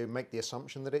going to make the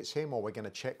assumption that it's him, or we're going to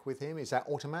check with him? Is that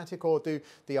automatic, or do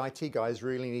the IT guys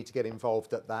really need to get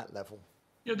involved at that level?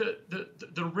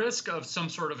 The risk of some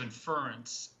sort of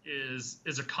inference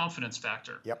is a confidence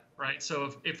factor, right?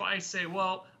 So if I say,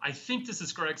 well, I think this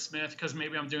is Greg Smith because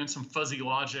maybe I'm doing some fuzzy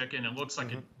logic and it looks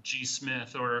like a G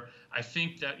Smith, or I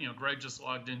think that Greg just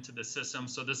logged into the system,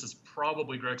 so this is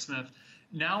probably Greg Smith.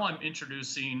 Now I'm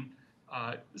introducing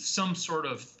some sort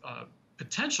of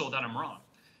potential that I'm wrong,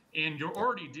 and you're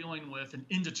already dealing with an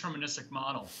indeterministic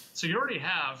model. So you already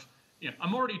have.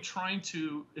 I'm already trying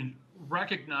to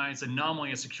recognize anomaly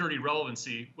and security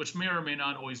relevancy, which may or may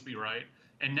not always be right.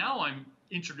 And now I'm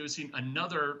introducing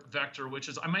another vector, which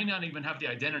is I might not even have the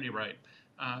identity right.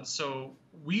 So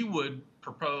we would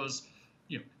propose,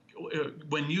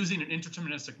 when using an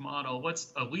indeterministic model,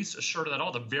 let's at least assure that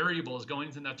all the variables going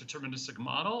into that deterministic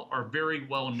model are very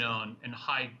well known and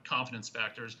high confidence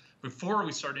factors before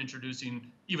we start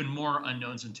introducing even more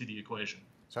unknowns into the equation.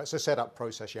 So it's a setup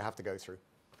process you have to go through.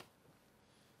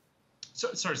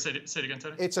 So, sorry, say it again,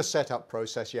 Tony. It's a setup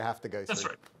process you have to go through. That's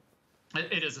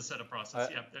right. It is a setup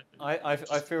process. I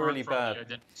feel really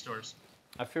bad. Stores.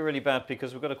 I feel really bad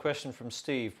because we've got a question from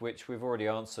Steve, which we've already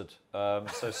answered.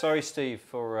 So sorry, Steve,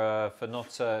 for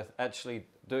not actually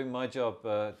doing my job.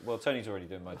 Well, Tony's already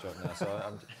doing my job now,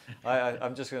 so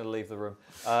I'm just going to leave the room.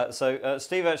 So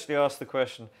Steve actually asked the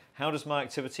question: how does my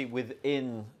activity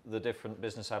within the different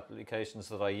business applications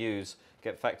that I use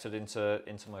get factored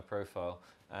into my profile?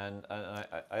 And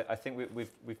I think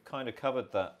we've kind of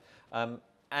covered that.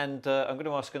 And I'm going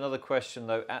to ask another question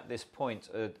though at this point,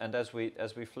 and as we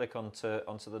flick onto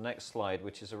the next slide,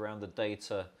 which is around the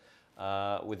data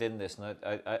within this. And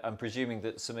I'm presuming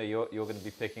that Samir, you're going to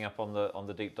be picking up on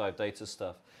the deep dive data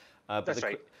stuff. But That's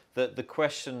right. The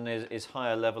question is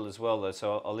higher level as well though,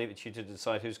 so I'll leave it to you to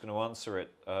decide who's going to answer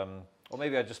it. Or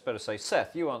maybe I just better say,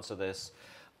 Seth, you answer this.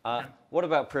 What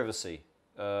about privacy?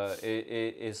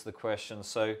 Is the question.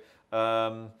 So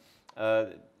how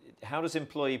does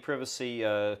employee privacy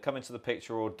come into the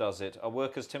picture, or does it? Are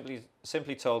workers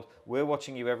simply told, we're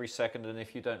watching you every second, and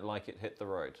if you don't like it, hit the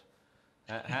road?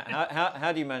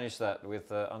 How do you manage that with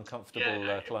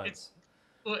uncomfortable clients?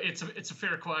 Well, it's a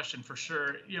fair question for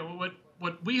sure. You know,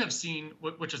 what we have seen,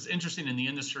 which is interesting in the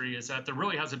industry, is that there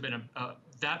really hasn't been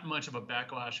that much of a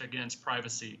backlash against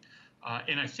privacy,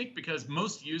 and I think because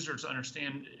most users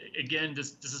understand, again,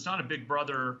 this is not a Big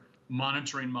Brother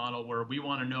monitoring model where we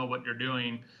want to know what you're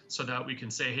doing so that we can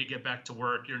say, hey, get back to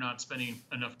work. You're not spending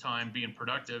enough time being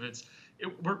productive.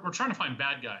 We're trying to find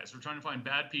bad guys. We're trying to find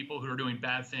bad people who are doing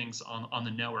bad things on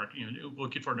the network. You know,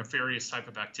 looking for nefarious type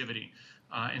of activity.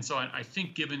 And so I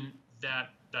think given that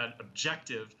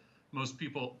objective, most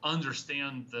people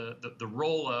understand the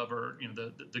role of, or you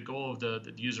know, the goal of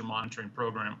the user monitoring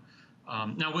program.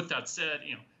 Now, with that said,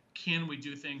 you know, can we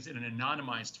do things in an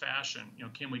anonymized fashion? You know,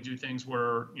 can we do things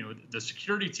where, you know, the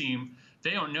security team, they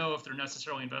don't know if they're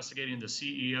necessarily investigating the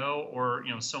CEO or,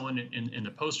 you know, someone in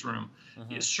the post room?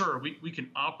 Yeah, sure, we can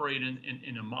operate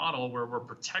in a model where we're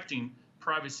protecting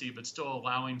privacy, but still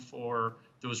allowing for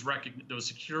those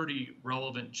security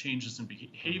relevant changes in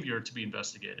behavior to be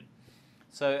investigated.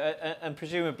 So, and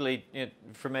presumably, you know,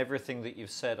 from everything that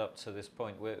you've said up to this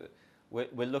point, we're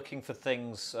looking for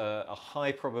things, a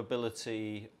high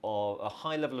probability or a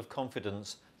high level of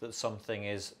confidence that something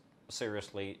is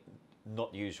seriously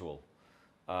not usual.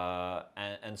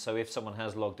 And so if someone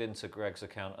has logged into Greg's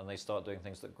account and they start doing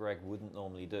things that Greg wouldn't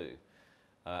normally do,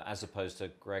 as opposed to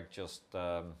Greg just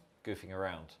goofing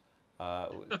around.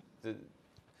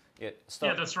 Yeah,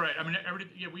 that's right. I mean,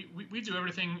 we do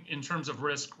everything in terms of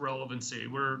risk relevancy.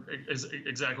 We're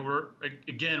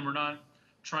not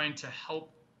trying to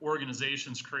help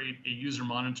organizations create a user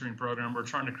monitoring program. We're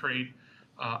trying to create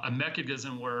a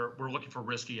mechanism where we're looking for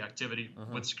risky activity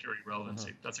with security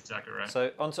relevancy. That's exactly right.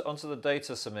 So onto the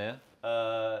data, Samir.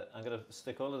 I'm going to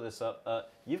stick all of this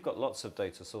up. You've got lots of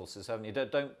data sources, haven't you?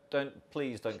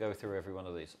 Please don't go through every one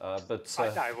of these. But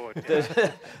I won't.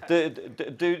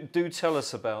 do tell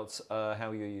us about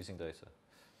how you're using data.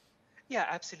 Yeah,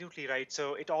 absolutely right.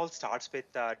 So it all starts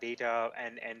with data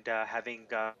and having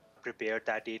prepared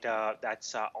that data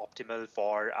that's optimal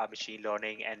for machine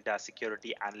learning and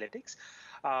security analytics.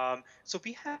 So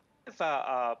we have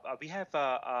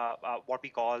what we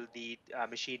call the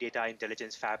machine data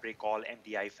intelligence fabric, called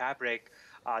MDI fabric,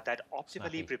 that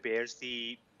optimally prepares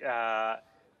the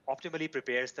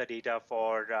data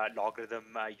for logarithm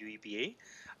UEBA,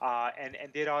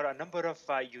 and there are a number of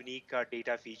unique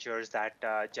data features that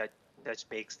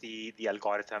makes the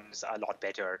algorithms a lot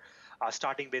better,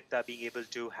 starting with being able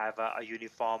to have a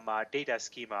uniform data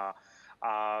schema,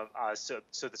 so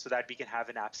that we can have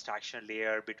an abstraction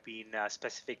layer between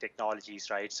specific technologies,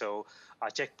 right? So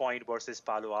Checkpoint versus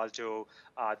Palo Alto,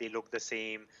 they look the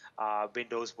same.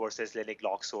 Windows versus Linux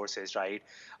log sources, right?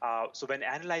 So when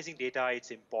analyzing data,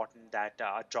 it's important that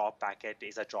a drop packet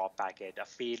is a drop packet, a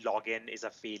failed login is a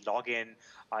failed login,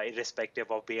 irrespective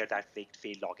of where that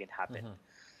failed login happened.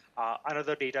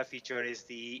 Another data feature is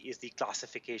the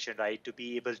classification, right? To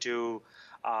be able to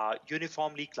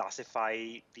uniformly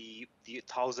classify the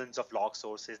thousands of log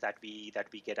sources that we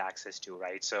get access to,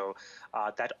 right? So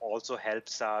that also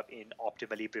helps in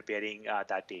optimally preparing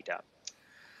that data.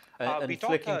 And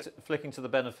flicking to the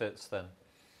benefits then.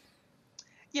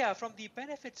 Yeah, from the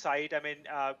benefit side, I mean,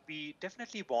 we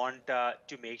definitely want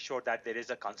to make sure that there is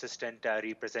a consistent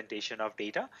representation of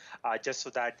data, just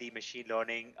so that the machine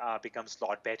learning becomes a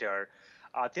lot better.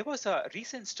 There was a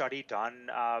recent study done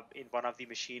in one of the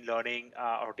machine learning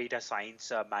or data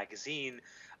science magazine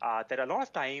that a lot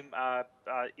of time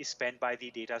is spent by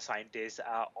the data scientists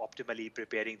optimally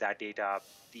preparing that data.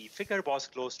 The figure was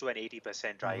close to an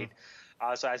 80%, right?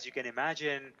 So as you can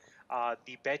imagine,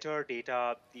 the better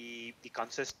data, the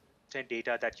consistent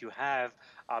data that you have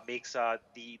makes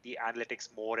the analytics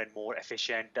more and more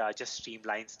efficient, just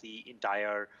streamlines the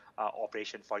entire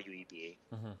operation for UEBA.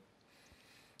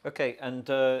 Okay, and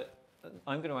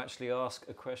I'm going to actually ask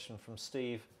a question from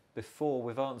Steve before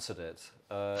we've answered it.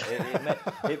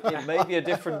 It may be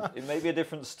a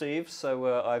different Steve,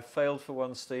 so I've failed for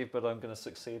one Steve, but I'm going to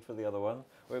succeed for the other one.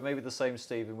 Or it may be the same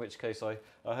Steve, in which case I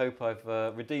hope I've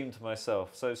redeemed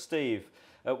myself. So Steve,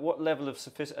 at what level of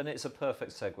and it's a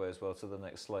perfect segue as well to the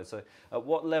next slide. So at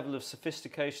what level of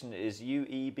sophistication is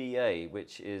UEBA,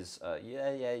 which is, I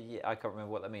can't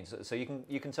remember what that means. So you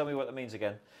can tell me what that means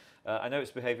again. I know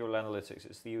it's behavioral analytics,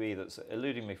 it's the UE that's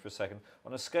eluding me for a second.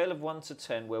 On a scale of 1 to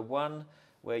 10, where 1,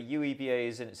 where UEBA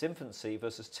is in its infancy,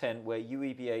 versus 10, where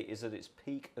UEBA is at its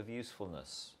peak of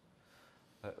usefulness.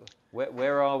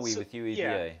 Where are we with UEBA?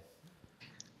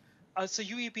 Yeah. So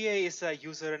UEBA is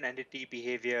user and entity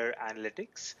behavior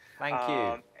analytics. Thank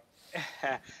you.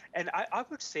 And I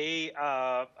would say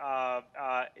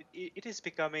it is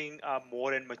becoming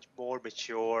more and more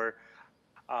mature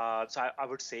I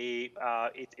would say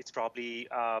it's probably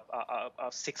a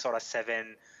 6 or a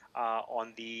 7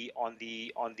 on the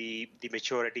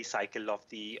maturity cycle of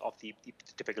the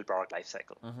typical product life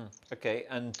cycle. Okay,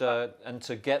 and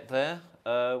to get there,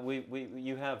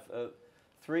 you have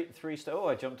three steps. Oh,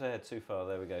 I jumped ahead too far.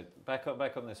 There we go. Back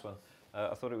on this one.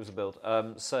 I thought it was a build.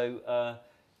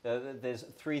 There's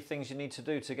 3 things you need to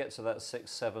do to get to that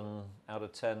 6, 7 out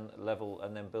of 10 level,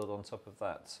 and then build on top of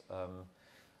that.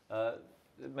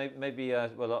 Maybe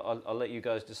I'll let you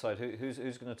guys decide. Who's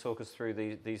going to talk us through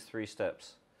these 3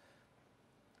 steps?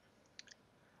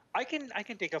 I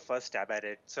can take a first stab at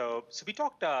it. So we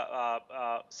talked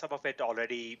some of it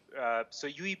already. So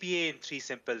UEBA in 3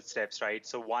 simple steps, right?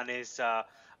 So one is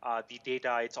the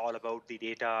data. It's all about the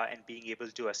data and being able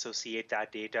to associate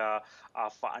that data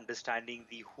for understanding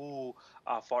the who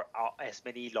for as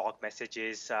many log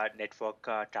messages, network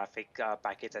traffic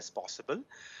packets as possible.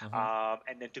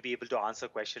 And then to be able to answer a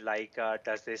question like,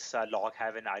 does this log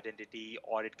have an identity,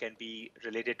 or it can be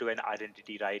related to an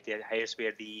identity, right? Here's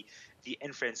where the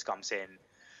inference comes in.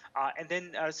 And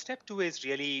then step 2 is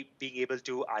really being able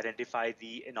to identify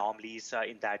the anomalies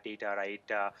in that data,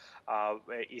 right?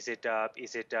 Is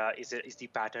the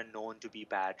pattern known to be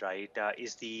bad, right?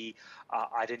 Is the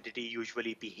identity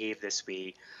usually behave this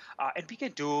way? And we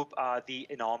can do the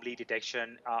anomaly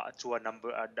detection through a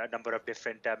number of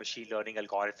different machine learning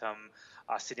algorithm,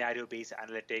 scenario-based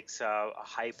analytics, a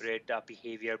hybrid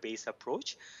behavior-based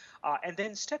approach. And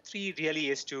then step 3 really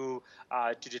is to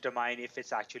determine if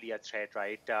it's actually a threat,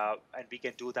 right? And we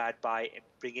can do that by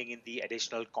bringing in the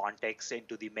additional context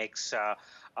into the mix,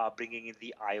 bringing in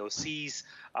the IOCs,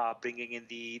 bringing in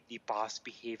the past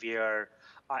behavior,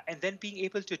 and then being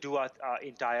able to do our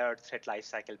entire threat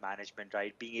lifecycle management,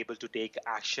 right? Being able to take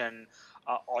action,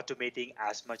 automating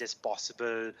as much as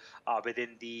possible within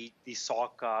the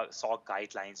SOC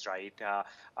guidelines, right?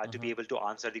 To be able to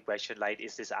answer the question like,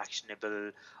 is this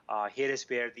actionable? Here is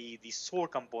where the SOAR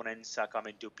components come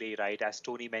into play, right? As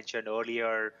Tony mentioned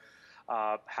earlier,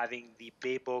 having the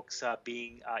playbooks,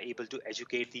 being able to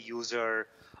educate the user,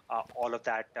 all of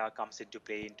that comes into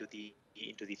play into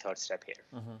the third step here.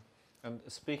 And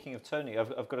speaking of Tony,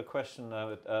 I've got a question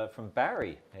from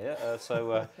Barry here.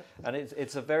 And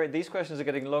it's a very, these questions are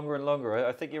getting longer and longer.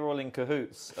 I think you're all in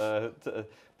cahoots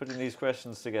putting these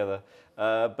questions together.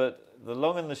 But the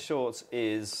long and the short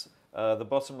is, the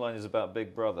bottom line is about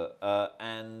Big Brother.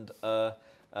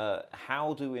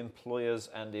 How do employers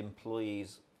and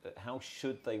employees, how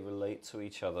should they relate to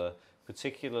each other,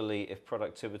 particularly if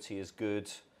productivity is good,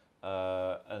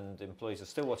 and employees are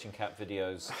still watching cat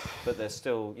videos, but they're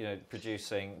still,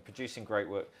 producing great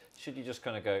work? Should you just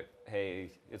kind of go,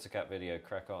 hey, it's a cat video,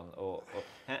 crack on? Or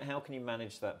how can you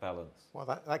manage that balance? Well,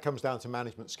 that comes down to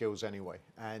management skills anyway,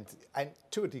 and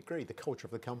to a degree, the culture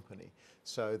of the company.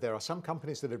 So there are some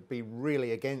companies that would be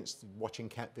really against watching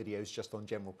cat videos just on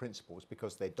general principles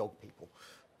because they're dog people.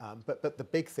 But the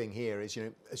big thing here is,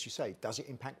 as you say, does it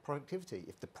impact productivity?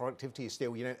 If the productivity is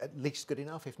still, at least good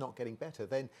enough, if not getting better,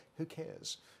 then who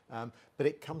cares? But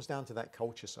it comes down to that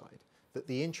culture side. That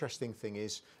the interesting thing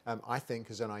is, I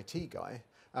think as an IT guy,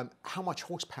 how much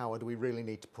horsepower do we really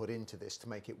need to put into this to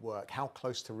make it work? How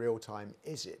close to real time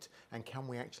is it? And can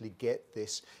we actually get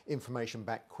this information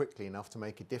back quickly enough to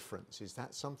make a difference? Is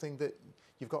that something that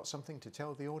you've got something to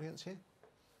tell the audience here?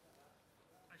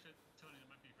 Actually, Tony, that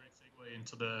might be a great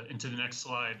segue into the next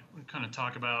slide. We kind of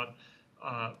talk about,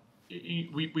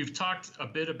 we've talked a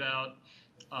bit about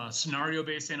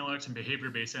scenario-based analytics and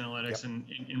behavior-based analytics, and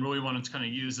really wanted to kind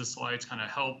of use this slide to kind of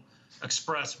help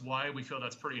express why we feel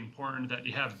that's pretty important, that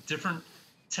you have different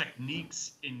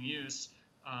techniques in use.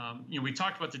 We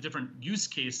talked about the different use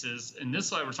cases. In this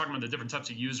slide, we're talking about the different types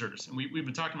of users, and we've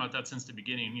been talking about that since the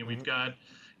beginning. We've got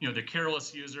the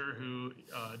careless user, who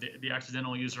the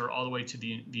accidental user, all the way to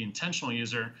the intentional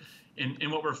user.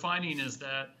 And what we're finding is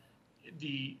that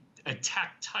the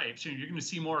attack types, you're going to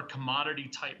see more commodity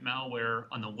type malware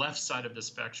on the left side of the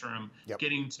spectrum,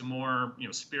 getting to more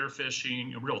spear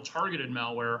phishing, real targeted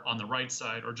malware on the right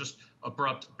side, or just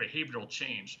abrupt behavioral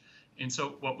change. And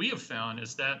so what we have found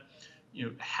is that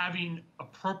having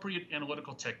appropriate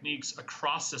analytical techniques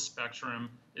across the spectrum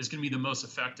is going to be the most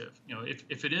effective.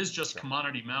 If it is just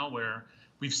commodity malware,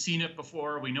 we've seen it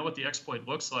before, we know what the exploit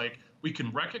looks like, we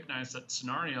can recognize that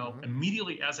scenario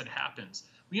immediately as it happens.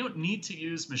 We don't need to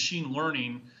use machine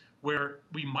learning where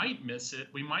we might miss it.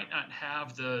 We might not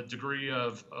have the degree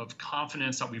of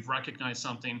confidence that we've recognized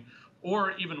something,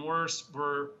 or even worse,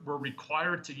 we're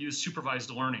required to use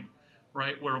supervised learning,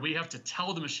 right? Where we have to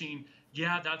tell the machine,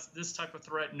 yeah, that's this type of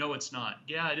threat. No, it's not.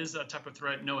 Yeah, it is that type of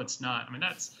threat. No, it's not. I mean,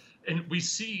 And we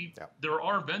see there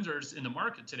are vendors in the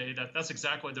market today that's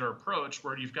exactly their approach,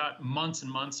 where you've got months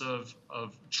and months of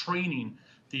training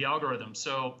the algorithm.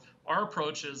 So our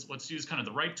approach is, let's use kind of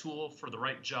the right tool for the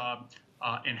right job,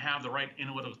 and have the right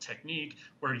analytical technique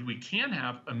where we can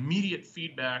have immediate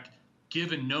feedback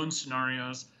given known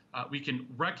scenarios. We can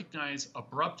recognize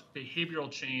abrupt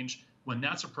behavioral change when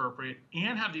that's appropriate,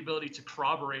 and have the ability to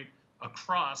corroborate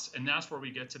across, and that's where we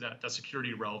get to that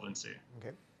security relevancy.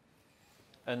 Okay.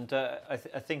 And I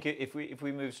think if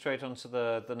we move straight onto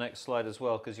the next slide as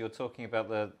well, because you're talking about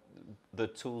the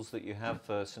tools that you have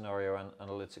for scenario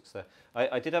analytics there.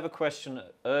 I did have a question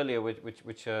earlier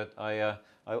which I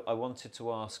wanted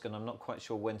to ask, and I'm not quite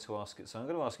sure when to ask it, so I'm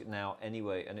going to ask it now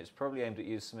anyway, and it's probably aimed at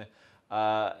you, Samir,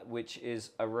 which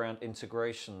is around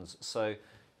integrations. So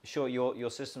sure,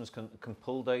 your systems can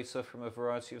pull data from a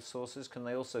variety of sources. Can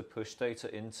they also push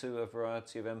data into a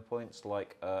variety of endpoints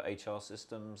like HR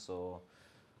systems or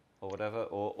whatever,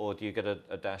 or do you get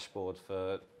a dashboard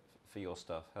for your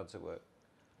stuff? How does it work?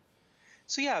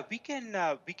 So yeah, we can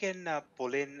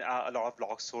pull in a lot of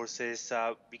log sources.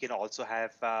 We can also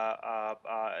have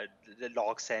the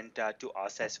log sent to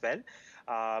us as well.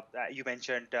 You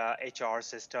mentioned HR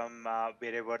system,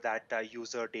 wherever that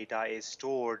user data is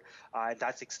stored, and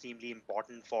that's extremely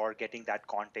important for getting that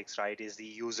context right. Is the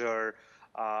user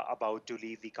about to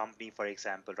leave the company, for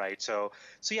example, right? So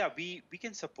yeah, we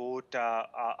can support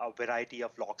a variety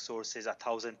of log sources,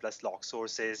 1,000+ log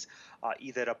sources,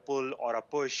 either a pull or a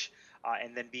push.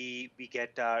 And then we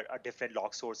get a different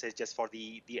log sources just for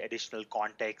the additional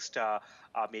context,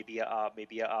 maybe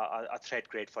a threat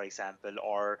grid, for example,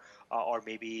 or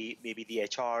maybe the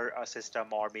HR system,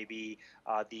 or maybe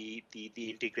the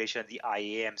integration, the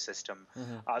IAM system.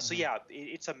 So yeah,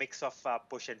 it's a mix of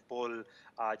push and pull,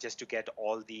 just to get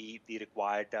all the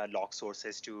required log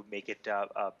sources to make it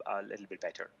a little bit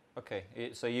better.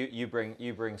 Okay, so you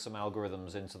bring some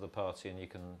algorithms into the party, and you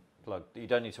can plug. You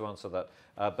don't need to answer that,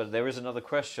 but there is another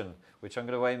question which I'm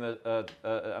going to aim at.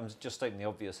 I'm just stating the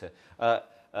obvious here.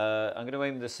 I'm going to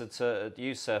aim this at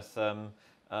you, Seth,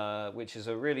 which is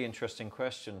a really interesting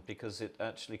question because it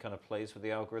actually kind of plays with the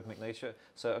algorithmic nature.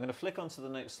 So I'm going to flick onto the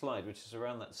next slide, which is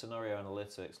around that scenario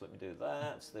analytics. Let me do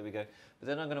that. There we go. But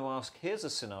then I'm going to ask, here's a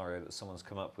scenario that someone's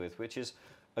come up with, which is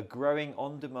a growing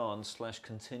on-demand /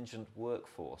 contingent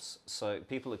workforce. So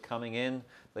people are coming in,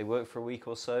 they work for a week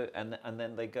or so, and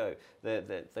then they go.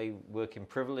 They work in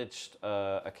privileged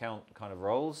account kind of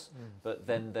roles, but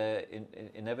then they're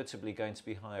inevitably going to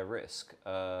be higher risk.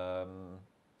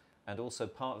 And also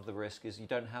part of the risk is you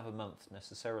don't have a month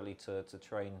necessarily to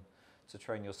train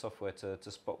your software to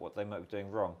spot what they might be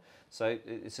doing wrong. So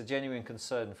it's a genuine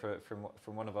concern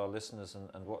from one of our listeners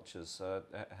and watchers.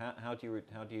 How do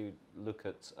you look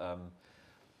at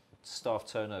staff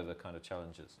turnover kind of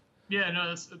challenges? Yeah, no,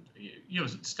 that's,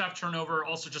 staff turnover,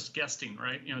 also just guesting,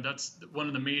 right? That's one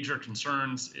of the major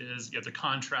concerns is you have the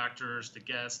contractors, the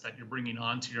guests that you're bringing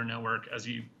onto your network, as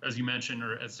you mentioned,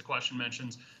 or as the question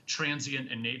mentions,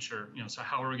 transient in nature. So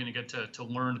how are we going to get to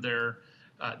learn their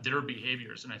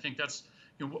behaviors? And I think that's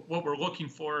what we're looking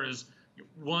for is,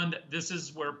 one, this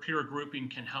is where peer grouping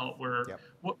can help. Where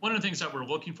one of the things that we're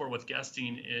looking for with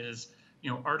guesting is,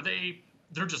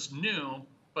 they're just new,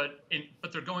 but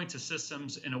they're going to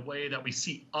systems in a way that we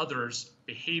see others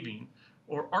behaving,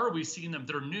 or are we seeing them?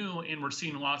 They're new, and we're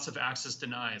seeing lots of access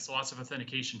denies, lots of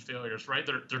authentication failures, right?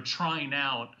 They're trying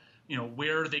out,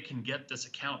 where they can get this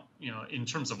account, in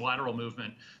terms of lateral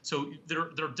movement. So there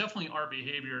definitely are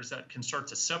behaviors that can start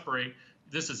to separate.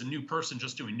 This is a new person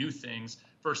just doing new things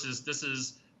versus this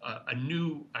is a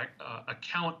new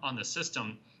account on the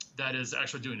system that is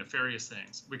actually doing nefarious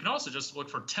things. We can also just look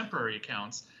for temporary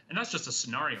accounts, and that's just a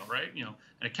scenario, right? An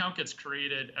account gets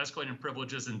created, escalated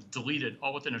privileges, and deleted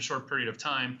all within a short period of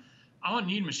time. I don't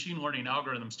need machine learning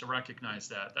algorithms to recognize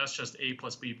that. That's just A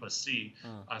plus B plus C.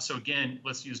 So again,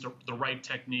 let's use the right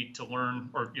technique to learn,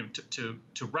 or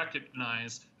to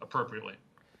recognize appropriately.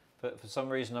 But for some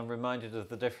reason, I'm reminded of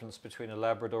the difference between a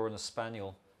Labrador and a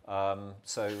Spaniel.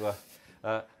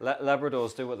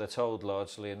 Labradors do what they're told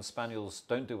largely, and Spaniels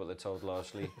don't do what they're told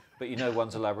largely. But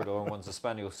one's a Labrador and one's a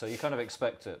Spaniel, so you kind of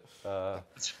expect it.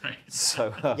 That's right.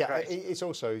 So it's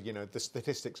also the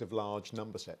statistics of large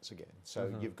number sets again.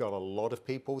 So you've got a lot of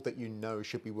people that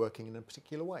should be working in a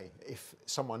particular way. If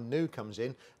someone new comes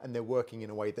in and they're working in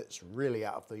a way that's really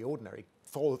out of the ordinary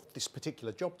for this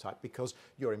particular job type, because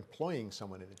you're employing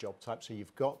someone in a job type, so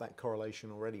you've got that correlation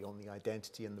already on the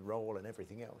identity and the role and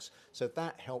everything else. So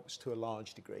that helps to a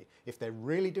large degree. If they're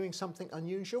really doing something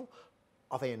unusual,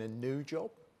 are they in a new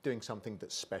job? doing something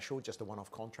that's special, just a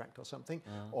one-off contract or something,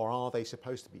 or are they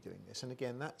supposed to be doing this? And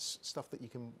again, that's stuff that you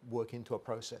can work into a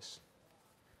process.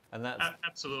 And that's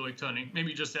absolutely, Tony.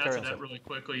 Maybe just add to that really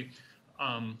quickly.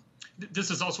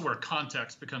 This is also where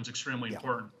context becomes extremely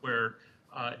important. Where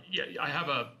I have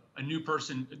a new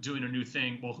person doing a new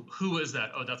thing. Well, who is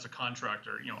that? Oh, that's a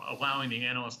contractor. Allowing the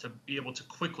analyst to be able to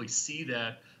quickly see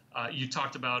that. You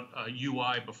talked about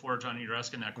UI before, Johnny. You're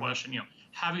asking that question.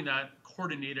 Having that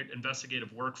coordinated investigative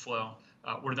workflow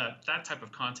where that type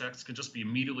of context can just be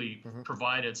immediately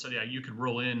provided. So you could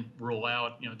roll in, roll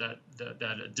out.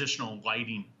 That additional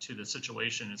lighting to the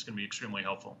situation is going to be extremely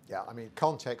helpful. Yeah, I mean,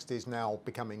 context is now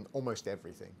becoming almost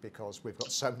everything because we've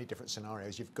got so many different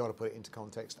scenarios. You've got to put it into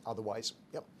context. Otherwise,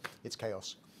 it's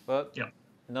chaos. But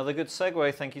another good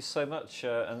segue. Thank you so much,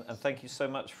 and thank you so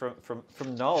much from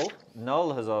Noel.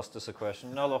 Noel has asked us a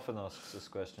question. Noel often asks us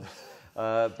questions,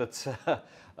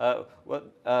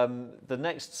 the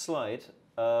next slide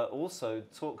also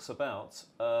talks about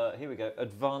here we go,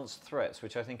 advanced threats,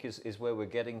 which I think is where we're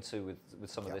getting to with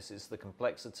some of this. Is the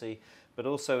complexity, but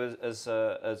also as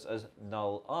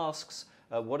Noel asks,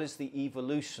 what is the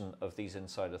evolution of these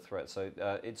insider threats? So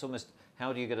it's almost,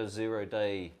 how do you get a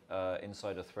 0-day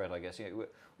insider threat, I guess?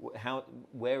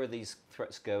 Where are these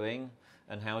threats going,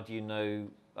 and how do you know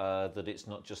that it's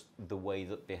not just the way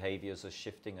that behaviors are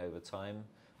shifting over time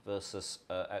versus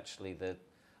actually the,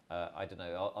 I don't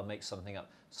know, I'll make something up.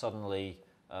 Suddenly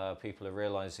people are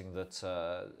realizing that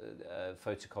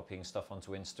photocopying stuff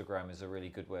onto Instagram is a really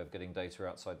good way of getting data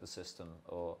outside the system,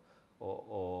 or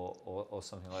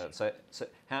something like that. So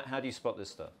how do you spot this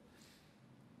stuff?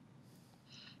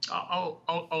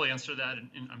 I'll answer that,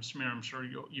 and I'm sure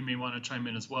you may want to chime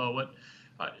in as well.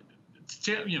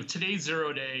 Today's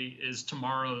 0-day is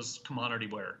tomorrow's commodity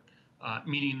ware,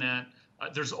 meaning that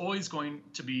there's always going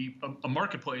to be a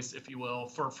marketplace, if you will,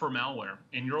 for malware,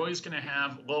 and you're always going to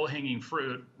have low-hanging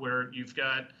fruit where you've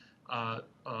got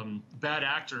bad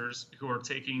actors who are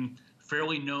taking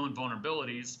fairly known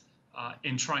vulnerabilities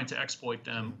and trying to exploit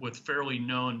them with fairly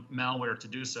known malware to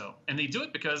do so. And they do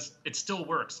it because it still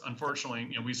works.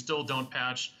 Unfortunately, we still don't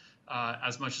patch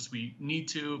as much as we need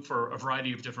to for a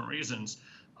variety of different reasons.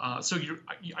 So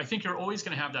I think you're always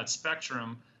going to have that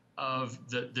spectrum of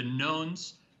the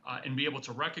knowns and be able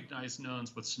to recognize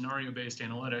knowns with scenario-based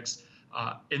analytics.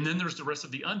 And then there's the risk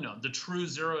of the unknown, the true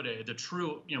 0-day, the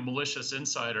true malicious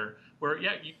insider, where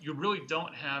you really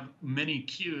don't have many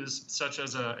cues such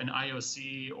as an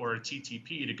IOC or a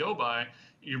TTP to go by.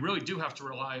 You really do have to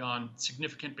rely on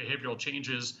significant behavioral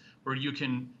changes where you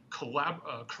can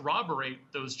corroborate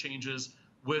those changes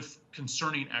with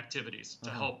concerning activities to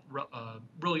help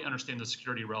really understand the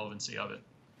security relevancy of it.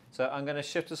 So I'm going to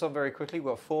shift us on very quickly. We've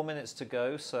got 4 minutes to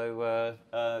go, so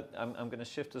I'm going to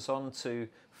shift us on to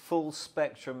full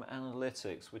spectrum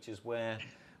analytics, which is where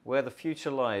the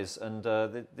future lies. And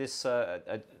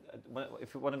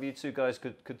if one of you two guys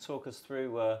could talk us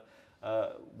through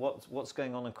what's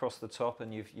going on across the top,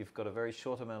 and you've got a very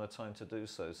short amount of time to do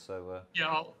so. So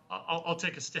I'll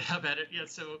take a stab at it.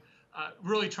 So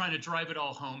really trying to drive it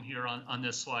all home here on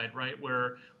this slide, right,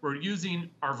 where we're using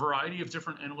our variety of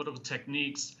different analytical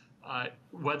techniques,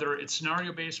 whether it's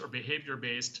scenario-based or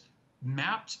behavior-based,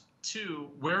 mapped to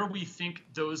where we think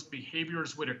those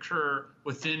behaviors would occur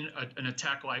within an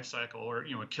attack lifecycle or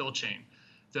a kill chain.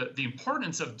 The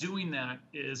importance of doing that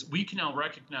is we can now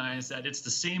recognize that it's the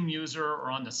same user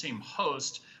or on the same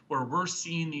host where we're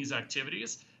seeing these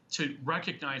activities to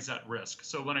recognize that risk.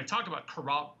 So when I talk about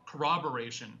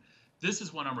corroboration, this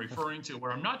is what I'm referring to,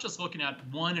 where I'm not just looking at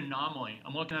one anomaly.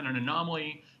 I'm looking at an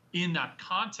anomaly in that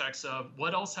context of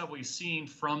what else have we seen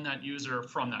from that user,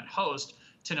 from that host,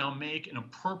 to now make an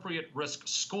appropriate risk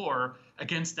score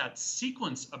against that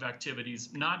sequence of activities,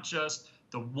 not just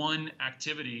the one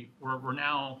activity where we're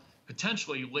now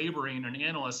potentially laboring an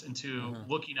analyst into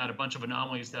looking at a bunch of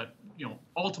anomalies that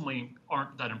ultimately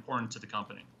aren't that important to the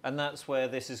company. And that's where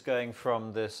this is going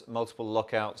from this multiple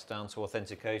lockouts down to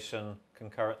authentication,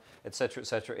 concurrent, et cetera, et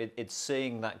cetera. It's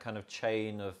seeing that kind of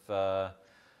chain of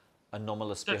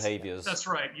anomalous behaviors. That's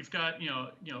right. You've got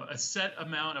a set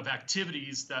amount of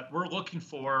activities that we're looking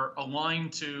for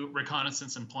aligned to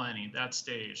reconnaissance and planning, that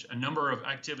stage. A number of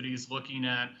activities looking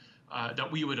at that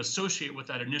we would associate with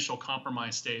that initial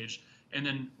compromise stage. And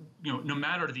then, no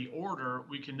matter the order,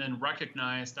 we can then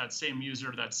recognize that same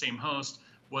user, that same host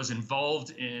was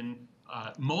involved in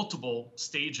multiple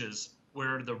stages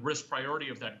where the risk priority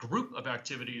of that group of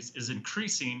activities is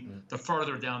increasing the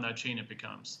farther down that chain it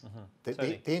becomes.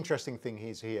 The interesting thing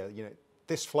is here,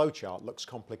 this flowchart looks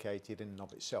complicated in and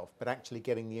of itself, but actually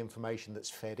getting the information that's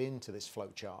fed into this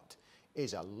flowchart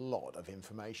is a lot of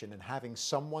information, and having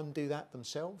someone do that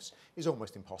themselves is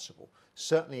almost impossible,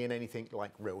 certainly in anything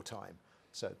like real time.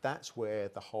 So that's where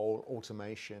the whole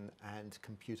automation and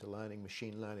computer learning,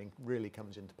 machine learning really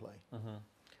comes into play.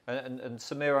 And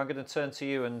Samir, I'm going to turn to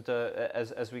you, and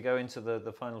as we go into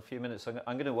the final few minutes,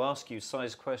 I'm going to ask you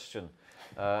size question.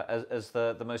 As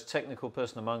the most technical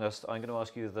person among us, I'm going to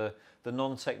ask you the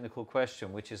non-technical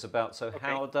question, which is about, so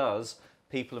how does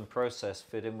people and process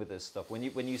fit in with this stuff? When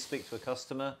you speak to a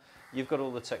customer, you've got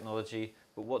all the technology,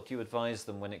 but what do you advise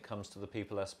them when it comes to the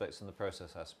people aspects and the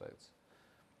process aspects?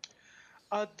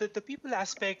 The people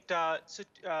aspect.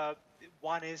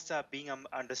 One is being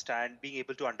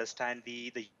able to understand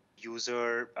the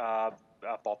user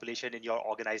population in your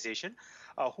organization.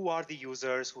 Who are the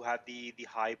users who have the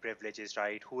high privileges,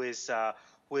 right? Who is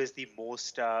the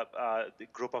most the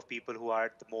group of people who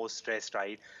are the most stressed,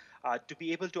 right? To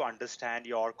be able to understand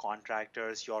your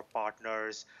contractors, your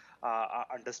partners,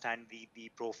 understand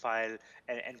the profile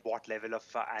and what level of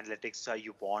analytics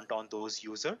you want on those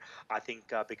user, I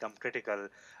think become critical.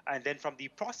 And then from the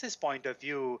process point of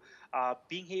view,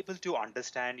 being able to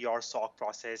understand your SOC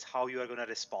process, how you are going to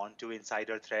respond to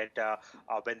insider threat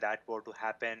when that were to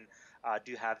happen.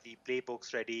 Do you have the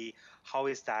playbooks ready? How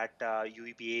is that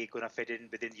UEBA going to fit in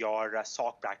within your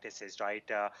SOC practices, right?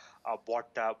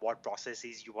 What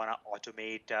processes you want to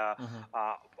automate?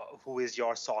 Who is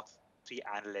your SOC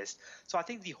analyst? So I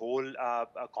think the whole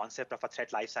concept of a threat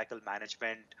lifecycle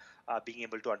management, being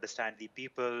able to understand the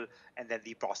people and then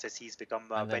the processes become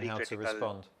very how critical. To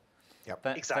respond. Yep.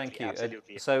 Exactly, Thank you.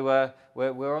 absolutely. So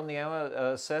we're on the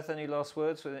hour. Seth, any last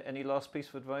words? Any last piece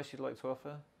of advice you'd like to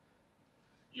offer?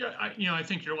 Yeah, I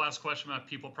think your last question about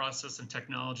people, process, and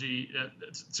technology,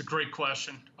 it's a great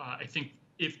question. I think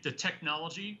if the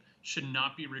technology should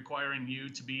not be requiring you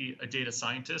to be a data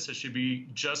scientist, it should be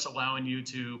just allowing you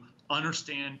to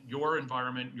understand your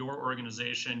environment, your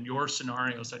organization, your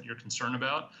scenarios that you're concerned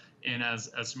about. And as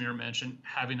Samir mentioned,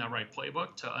 having that right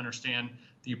playbook to understand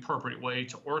the appropriate way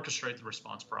to orchestrate the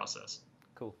response process.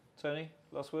 Cool. Tony,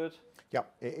 last word? Yeah,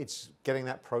 it's getting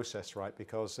that process right,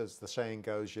 because as the saying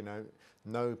goes,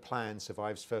 no plan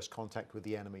survives first contact with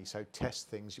the enemy. So test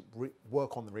things,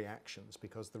 work on the reactions,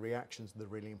 because the reactions are the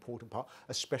really important part,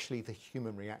 especially the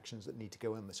human reactions that need to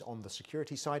go in this on the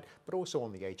security side, but also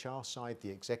on the HR side, the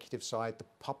executive side, the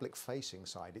public facing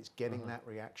side. It's getting that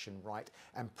reaction right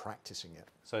and practicing it.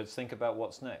 So it's think about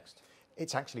what's next.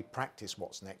 It's actually practice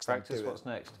what's next. Practice what's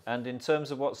next. And in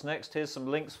terms of what's next, here's some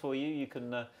links for you. You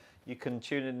can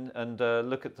tune in and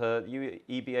look at the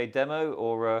UEBA demo,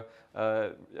 or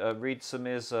read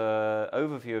Samir's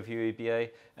overview of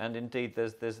UEBA. And indeed,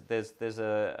 there's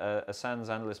a SANS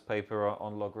analyst paper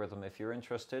on Logarithm if you're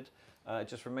interested. It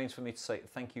just remains for me to say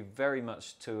thank you very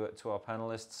much to our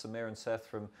panelists, Samir and Seth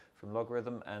from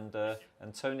Logarithm,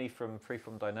 and Tony from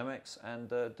Freeform Dynamics. And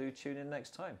do tune in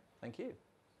next time. Thank you.